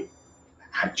everybody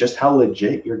just how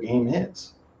legit your game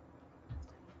is.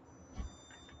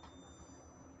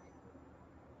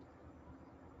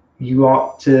 You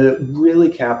ought to really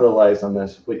capitalize on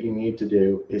this. What you need to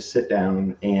do is sit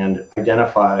down and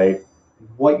identify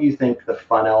what you think the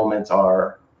fun elements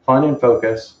are, fun and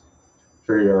focus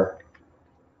for your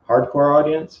hardcore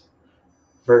audience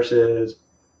versus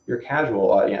your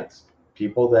casual audience,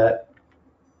 people that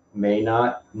may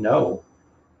not know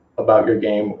about your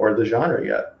game or the genre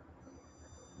yet,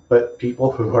 but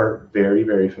people who are very,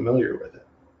 very familiar with it,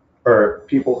 or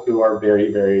people who are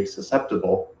very, very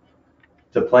susceptible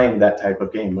to playing that type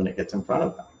of game when it gets in front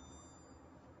of them.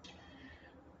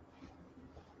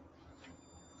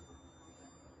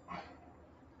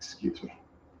 Excuse me.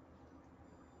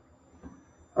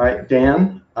 All right,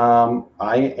 Dan,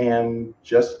 I am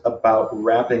just about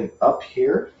wrapping up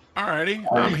here. All righty,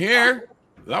 I'm here.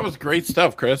 That was great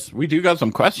stuff, Chris. We do got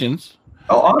some questions.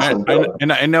 Oh, awesome.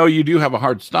 And I know you do have a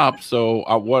hard stop, so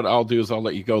what I'll do is I'll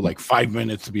let you go like 5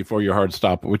 minutes before your hard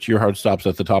stop, which your hard stop's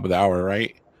at the top of the hour,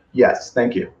 right? Yes,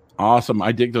 thank you. Awesome.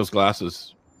 I dig those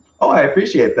glasses. Oh, I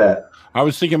appreciate that. I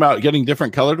was thinking about getting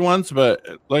different colored ones, but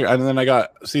and then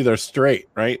they're straight,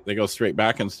 right? They go straight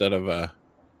back instead of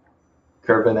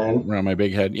curving in around my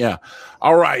big head. Yeah.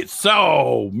 All right.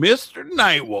 So, Mr.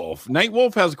 Nightwolf.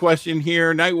 Nightwolf has a question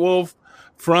here. Nightwolf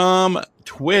from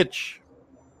Twitch.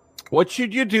 What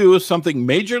should you do if something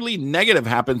majorly negative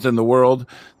happens in the world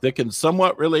that can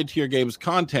somewhat relate to your game's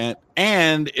content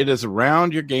and it is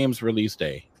around your game's release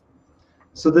day?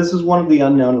 So this is one of the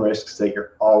unknown risks that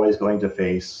you're always going to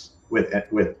face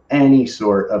with any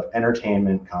sort of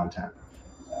entertainment content.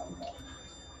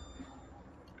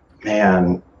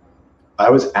 Man, I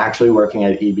was actually working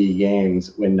at EB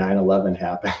Games when 9/11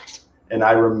 happened, and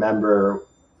I remember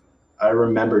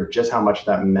just how much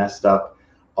that messed up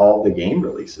all the game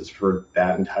releases for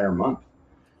that entire month.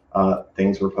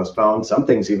 Things were postponed. Some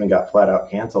things even got flat out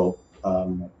canceled.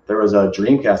 There was a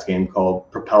Dreamcast game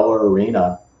called Propeller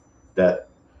Arena that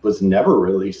was never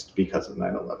released because of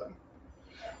 9/11.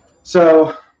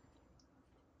 So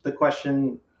the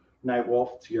question,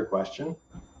 Nightwolf, to your question,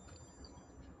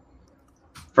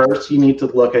 first you need to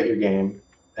look at your game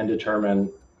and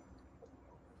determine,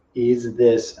 is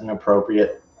this an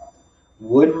appropriate,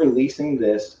 would releasing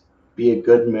this be a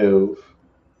good move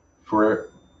for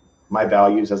my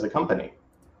values as a company?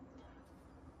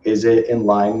 Is it in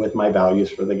line with my values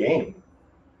for the game?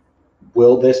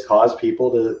 Will this cause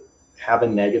people to have a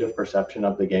negative perception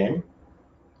of the game?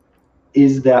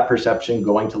 Is that perception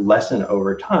going to lessen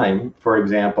over time? For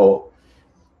example,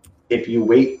 if you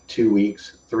wait 2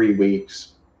 weeks, 3 weeks,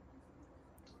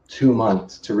 2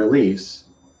 months to release,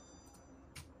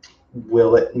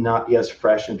 will it not be as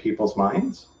fresh in people's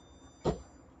minds?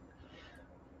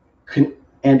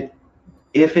 And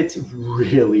if it's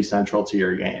really central to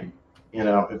your game,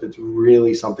 if it's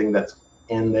really something that's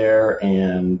in there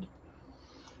and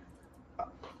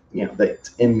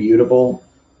that's immutable,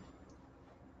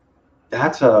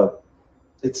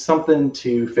 it's something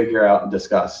to figure out and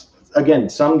discuss. Again,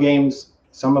 some games,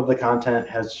 some of the content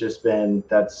has just been,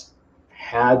 that's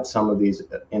had some of these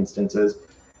instances,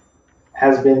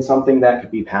 has been something that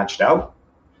could be patched out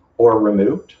or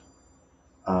removed.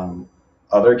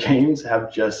 Other games have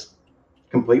just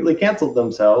completely canceled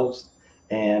themselves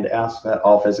and asked that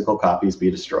all physical copies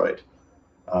be destroyed.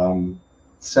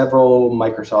 Several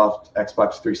Microsoft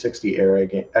Xbox 360 era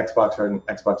Xbox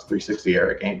 360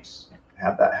 era games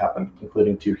had that happen,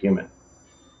 including 2 Human.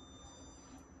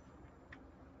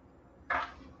 All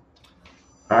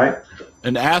right.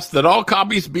 And asked that all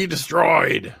copies be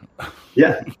destroyed.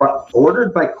 Yeah, but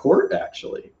ordered by court,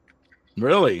 actually.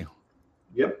 Really?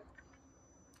 Yep.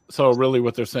 So really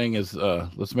what they're saying is,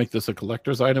 let's make this a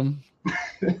collector's item.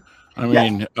 I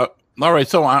mean, yeah. All right.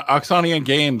 So Oxonian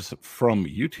Games from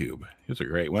YouTube. Here's a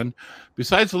great one.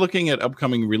 Besides looking at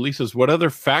upcoming releases, what other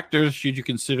factors should you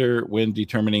consider when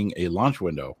determining a launch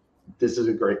window? This is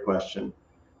a great question.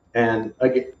 And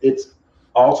again, it's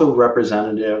also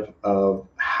representative of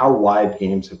how wide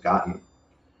games have gotten.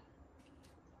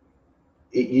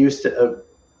 It used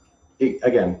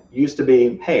again, used to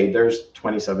be, hey, there's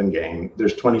 27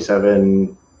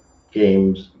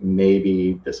 games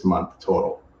maybe this month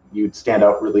total. You'd stand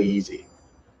out really easy.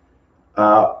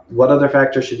 What other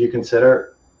factors should you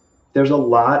consider? There's a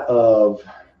lot of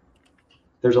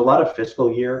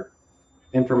fiscal year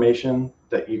information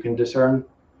that you can discern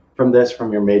from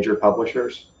your major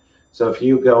publishers. So if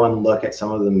you go and look at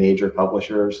some of the major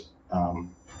publishers,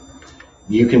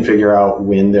 you can figure out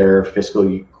when their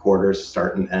fiscal quarters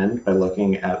start and end by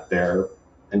looking at their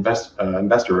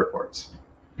investor reports.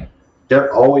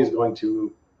 They're always going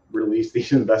to release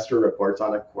these investor reports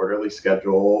on a quarterly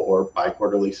schedule or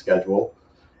bi-quarterly schedule,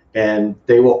 and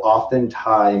they will often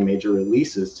tie major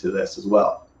releases to this as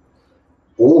well,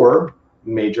 or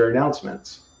major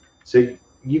announcements. So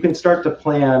you can start to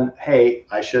plan, hey,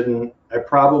 I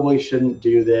probably shouldn't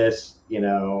do this.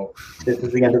 This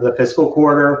is the end of the fiscal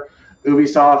quarter.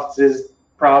 Ubisoft is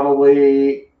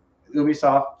probably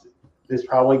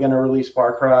going to release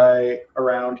Far Cry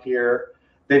around here.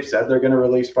 They've said they're going to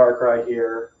release Far Cry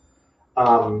here.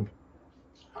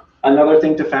 Another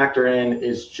thing to factor in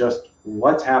is just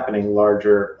what's happening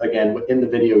larger, again, in the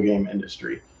video game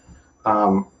industry.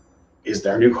 Is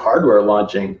there new hardware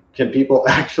launching? Can people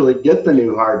actually get the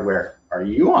new hardware? Are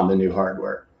you on the new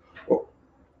hardware?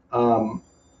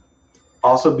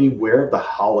 Also beware of the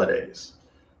holidays.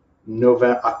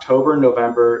 October,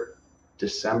 November,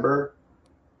 December,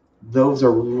 those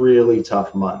are really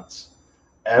tough months.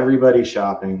 Everybody's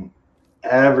shopping.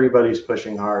 Everybody's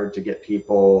pushing hard to get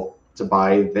people to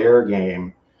buy their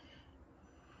game.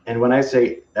 And when I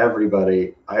say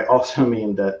everybody, I also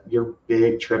mean that your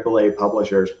big AAA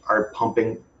publishers are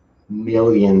pumping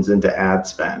millions into ad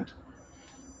spend.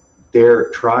 They're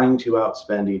trying to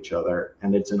outspend each other,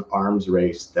 and it's an arms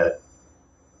race that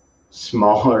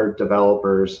smaller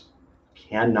developers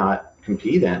cannot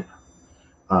compete in.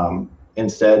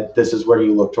 Instead, this is where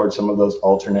you look towards some of those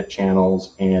alternate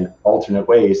channels and alternate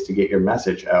ways to get your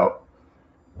message out.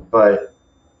 But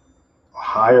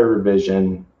higher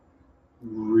vision,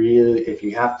 really, if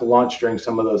you have to launch during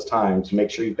some of those times,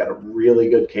 make sure you've got a really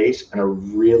good case and a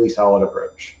really solid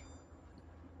approach.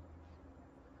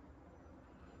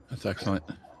 That's excellent.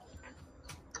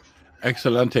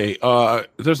 Excelente.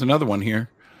 There's another one here.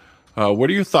 What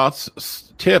are your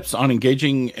tips on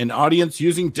engaging an audience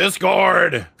using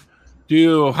Discord?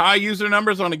 Do high user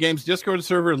numbers on a game's Discord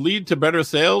server lead to better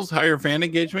sales, higher fan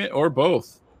engagement, or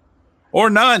both? Or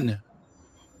none?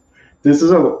 This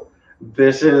is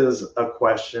a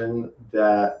question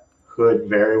that could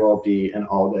very well be an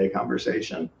all-day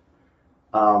conversation.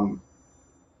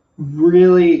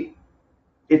 Really,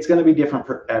 it's going to be different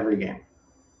for every game.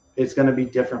 It's going to be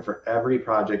different for every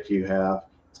project you have.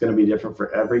 It's going to be different for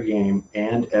every game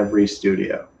and every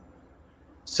studio.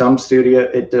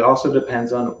 It also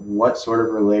depends on what sort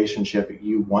of relationship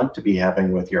you want to be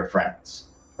having with your friends,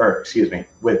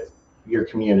 with your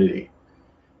community.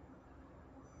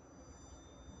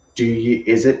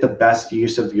 Is it the best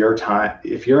use of your time?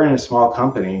 If you're in a small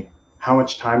company, how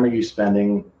much time are you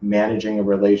spending managing a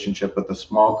relationship with a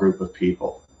small group of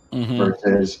people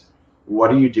versus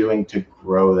what are you doing to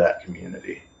grow that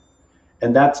community?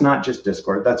 And that's not just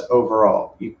Discord, that's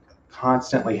overall. You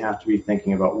constantly have to be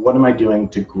thinking about what am I doing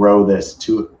to grow this,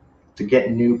 to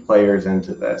get new players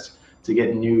into this, to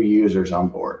get new users on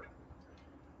board.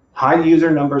 High user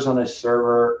numbers on a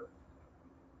server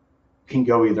can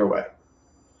go either way.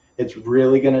 It's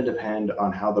really going to depend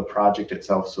on how the project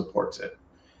itself supports it.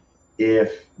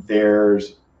 If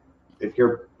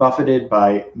you're buffeted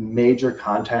by major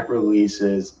content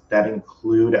releases that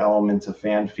include elements of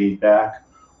fan feedback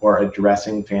or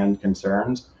addressing fan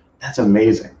concerns, that's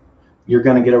amazing. You're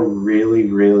going to get a really,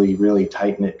 really, really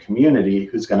tight-knit community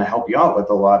who's going to help you out with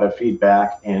a lot of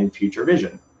feedback and future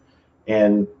vision.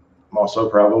 And also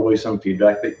probably some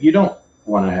feedback that you don't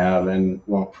want to have and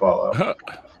won't follow.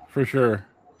 For sure.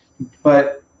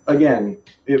 But again,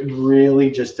 it really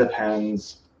just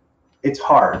depends. It's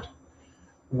hard.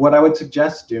 What I would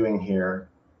suggest doing here,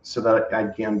 so that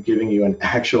I'm giving you an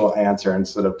actual answer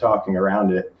instead of talking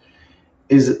around it,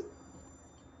 is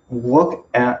look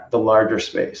at the larger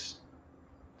space.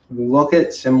 Look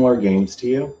at similar games to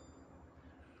you.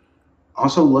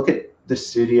 Also look at the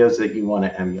studios that you want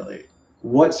to emulate.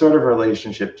 What sort of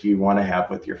relationship do you want to have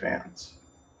with your fans?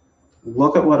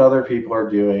 Look at what other people are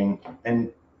doing and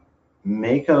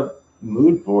make a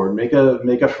mood board, make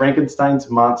a Frankenstein's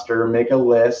monster, make a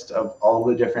list of all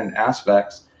the different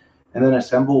aspects, and then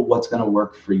assemble what's going to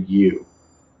work for you.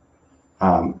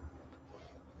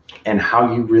 And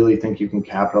how you really think you can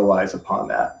capitalize upon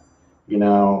that.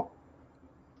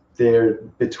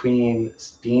 Between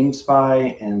Steam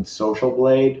Spy and Social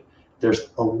Blade, there's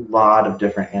a lot of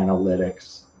different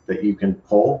analytics that you can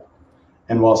pull.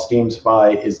 And while Steam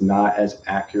Spy is not as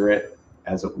accurate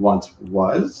as it once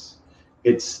was,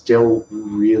 it's still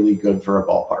really good for a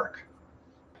ballpark.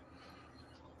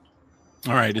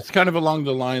 All right. It's kind of along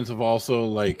the lines of also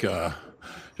like, I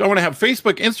want to have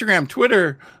Facebook, Instagram,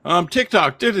 Twitter,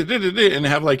 TikTok, and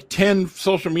have like 10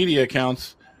 social media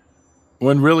accounts,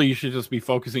 when really you should just be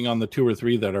focusing on the 2 or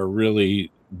 3 that are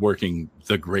really working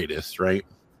the greatest, right?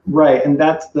 Right. And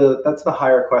that's the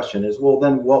higher question is, well,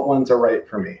 then what ones are right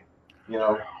for me? You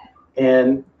know,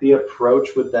 and the approach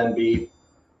would then be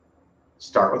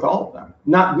start with all of them.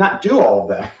 Not do all of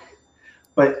them,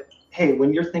 but hey,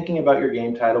 when you're thinking about your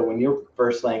game title, when you're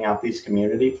first laying out these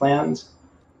community plans,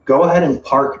 go ahead and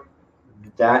park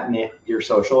your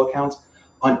social accounts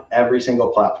on every single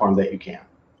platform that you can.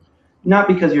 Not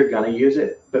because you're going to use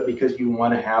it, but because you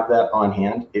want to have that on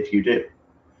hand if you do.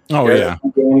 Oh, There's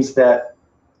games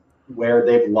where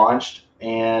they've launched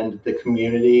and the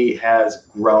community has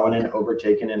grown and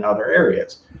overtaken in other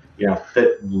areas. You know,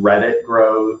 that Reddit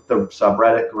grows, the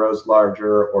subreddit grows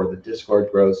larger, or the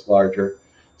Discord grows larger.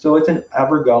 So it's an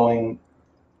ever-going,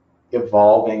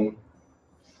 evolving,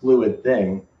 fluid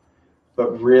thing.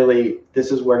 But really,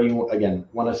 this is where you, again,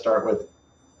 want to start with,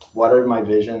 what are my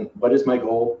vision? What is my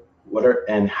goal?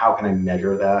 And how can I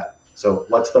measure that? So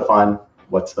what's the fun?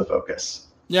 What's the focus?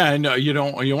 Yeah, I know you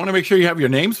want to make sure you have your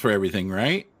names for everything,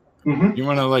 right? Mm-hmm. You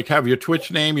want to like have your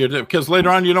Twitch name, because later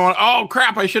on you don't want, oh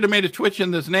crap, I should have made a Twitch in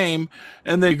this name,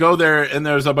 and they go there and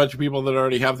there's a bunch of people that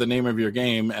already have the name of your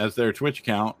game as their Twitch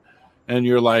account, and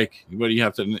you're like, what do you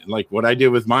have to, like what I did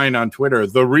with mine on Twitter,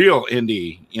 the real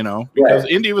Indie, because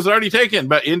Indie was already taken,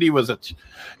 but Indie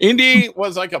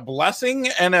was like a blessing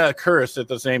and a curse at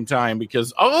the same time,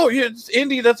 because it's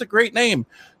Indie, that's a great name.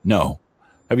 No,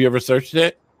 have you ever searched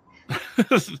it?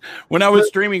 When I was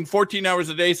streaming 14 hours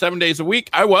a day, 7 days a week,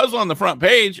 I was on the front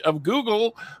page of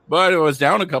Google, but it was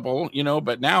down a couple,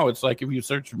 but now it's like, if you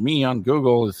search me on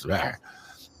Google, it's all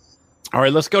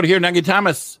right. Let's go to here. Nagi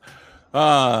Thomas.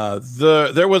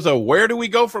 There was a where do we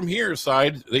go from here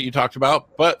side that you talked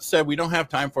about, but said we don't have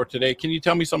time for today. Can you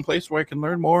tell me some place where I can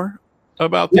learn more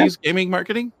about these gaming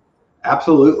marketing?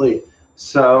 Absolutely.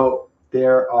 So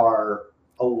there are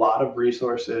a lot of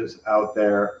resources out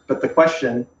there, but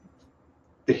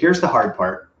here's the hard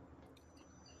part.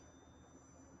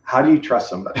 How do you trust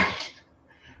somebody?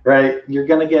 Right?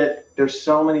 There's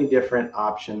so many different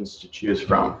options to choose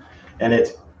from. And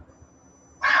it's,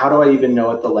 how do I even know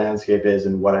what the landscape is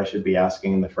and what I should be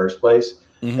asking in the first place?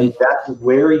 Mm-hmm. And that's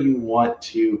where you want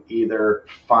to either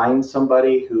find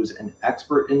somebody who's an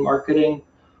expert in marketing,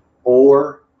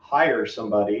 or hire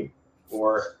somebody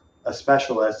or a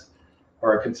specialist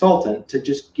or a consultant to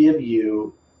just give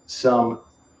you some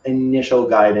initial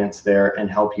guidance there and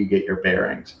help you get your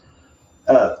bearings.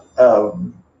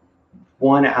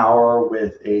 1 hour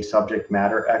with a subject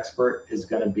matter expert is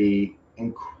going to be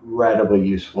incredibly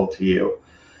useful to you.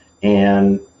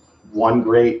 And one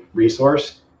great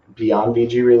resource beyond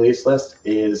VG Release List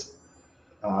is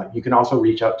you can also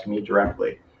reach out to me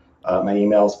directly. My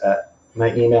email is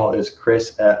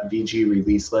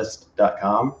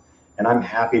chris@vgreleaselist.com, and I'm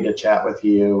happy to chat with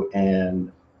you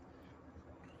and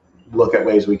look at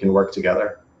ways we can work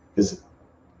together, because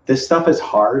this stuff is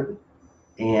hard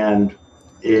and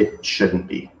it shouldn't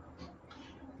be.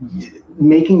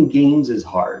 Making games is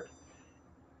hard.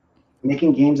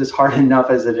 Making games is hard enough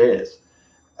as it is,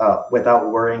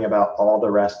 without worrying about all the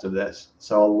rest of this.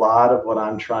 So a lot of what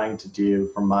I'm trying to do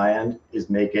from my end is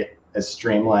make it as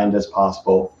streamlined as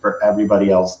possible for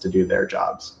everybody else to do their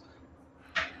jobs.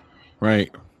 Right.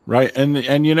 And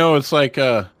it's like,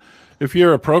 if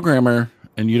you're a programmer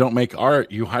and you don't make art,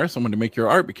 you hire someone to make your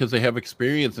art because they have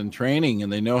experience and training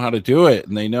and they know how to do it.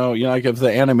 And they know, like if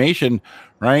the animation,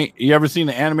 right? You ever seen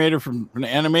an animator from an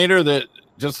animator that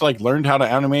just like learned how to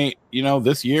animate,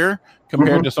 this year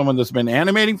compared to someone that's been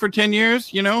animating for 10 years,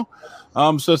 so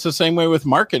it's the same way with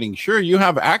marketing. Sure, you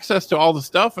have access to all the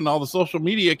stuff and all the social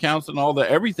media accounts and all the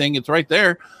everything. It's right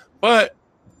there. But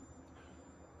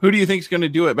who do you think is going to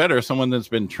do it better? Someone that's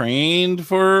been trained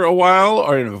for a while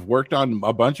or have worked on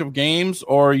a bunch of games,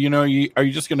 or, are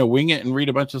you just going to wing it and read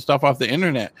a bunch of stuff off the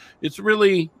internet? It's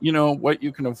really,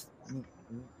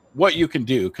 what you can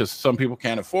do, because some people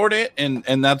can't afford it,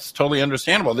 and that's totally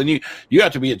understandable. Then you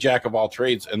have to be a jack of all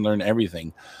trades and learn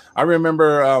everything. I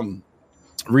remember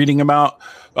reading about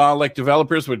like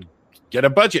developers would get a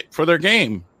budget for their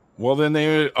game. Well, then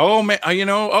they,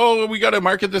 we got to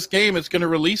market this game. It's going to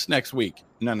release next week.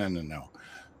 No.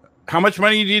 How much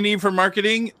money do you need for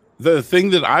marketing? The thing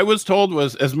that I was told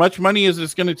was, as much money as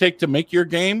it's going to take to make your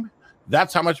game,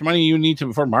 that's how much money you need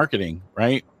for marketing,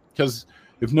 right? Because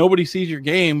if nobody sees your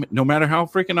game, no matter how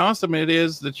freaking awesome it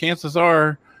is, the chances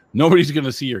are nobody's going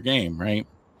to see your game, right?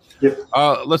 Yep.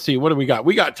 Let's see. What do we got?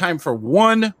 We got time for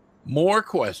one more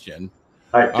question.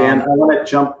 All right, Dan, I want to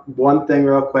jump one thing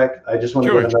real quick. I just want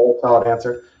to give another solid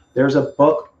answer. There's a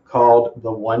book called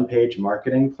The One-Page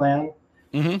Marketing Plan.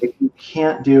 Mm-hmm. If you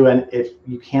can't do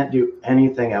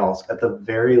anything else, at the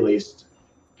very least,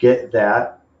 get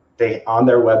that. On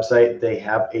their website, they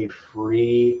have a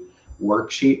free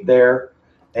worksheet there,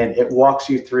 and it walks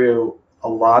you through a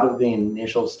lot of the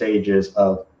initial stages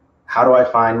of how do I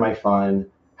find my fun,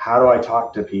 how do I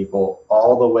talk to people,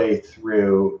 all the way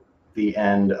through the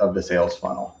end of the sales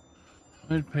funnel.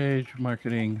 One-page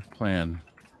marketing plan.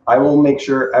 I will make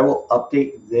sure, I will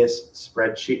update this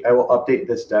spreadsheet. I will update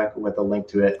this deck with a link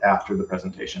to it after the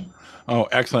presentation. Oh,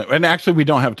 excellent. And actually, we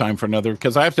don't have time for another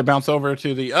because I have to bounce over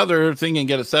to the other thing and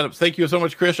get it set up. Thank you so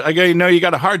much, Chris. I know you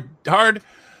got a hard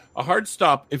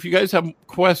stop. If you guys have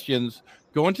questions,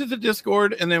 go into the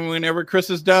Discord, and then whenever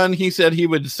Chris is done, he said he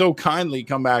would so kindly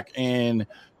come back and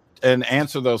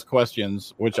answer those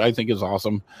questions, which I think is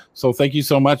awesome. So thank you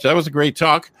so much. That was a great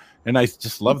talk. And I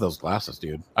just love those glasses,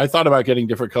 dude. I thought about getting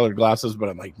different colored glasses, but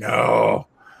I'm like, no.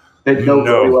 They'd go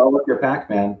very well with your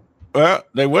Pac-Man. Well,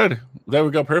 they would. That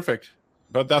would go perfect.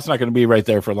 But that's not going to be right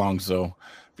there for long, so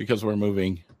because we're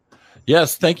moving.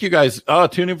 Yes, thank you guys.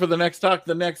 Tune in for the next talk.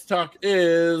 The next talk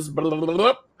is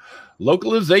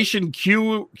localization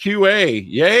QA.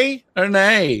 Yay or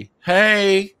nay?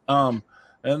 Hey. And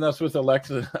that's with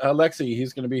Alexi.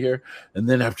 He's going to be here. And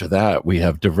then after that, we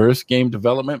have diverse game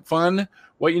development fun.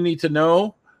 What you need to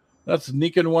know. That's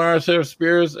Nika Noir, Sarah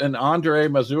Spears, and Andre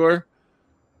Mazur.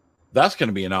 That's going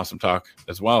to be an awesome talk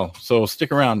as well. So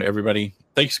stick around, everybody.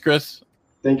 Thanks, Chris.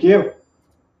 Thank you.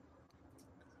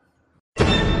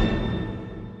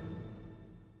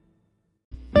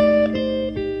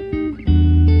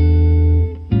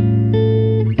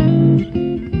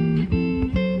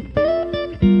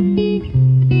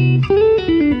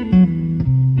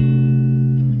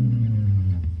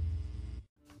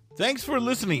 Thanks for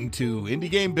listening to Indie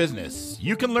Game Business.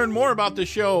 You can learn more about the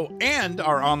show and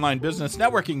our online business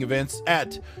networking events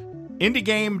at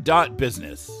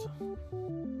indiegame.business.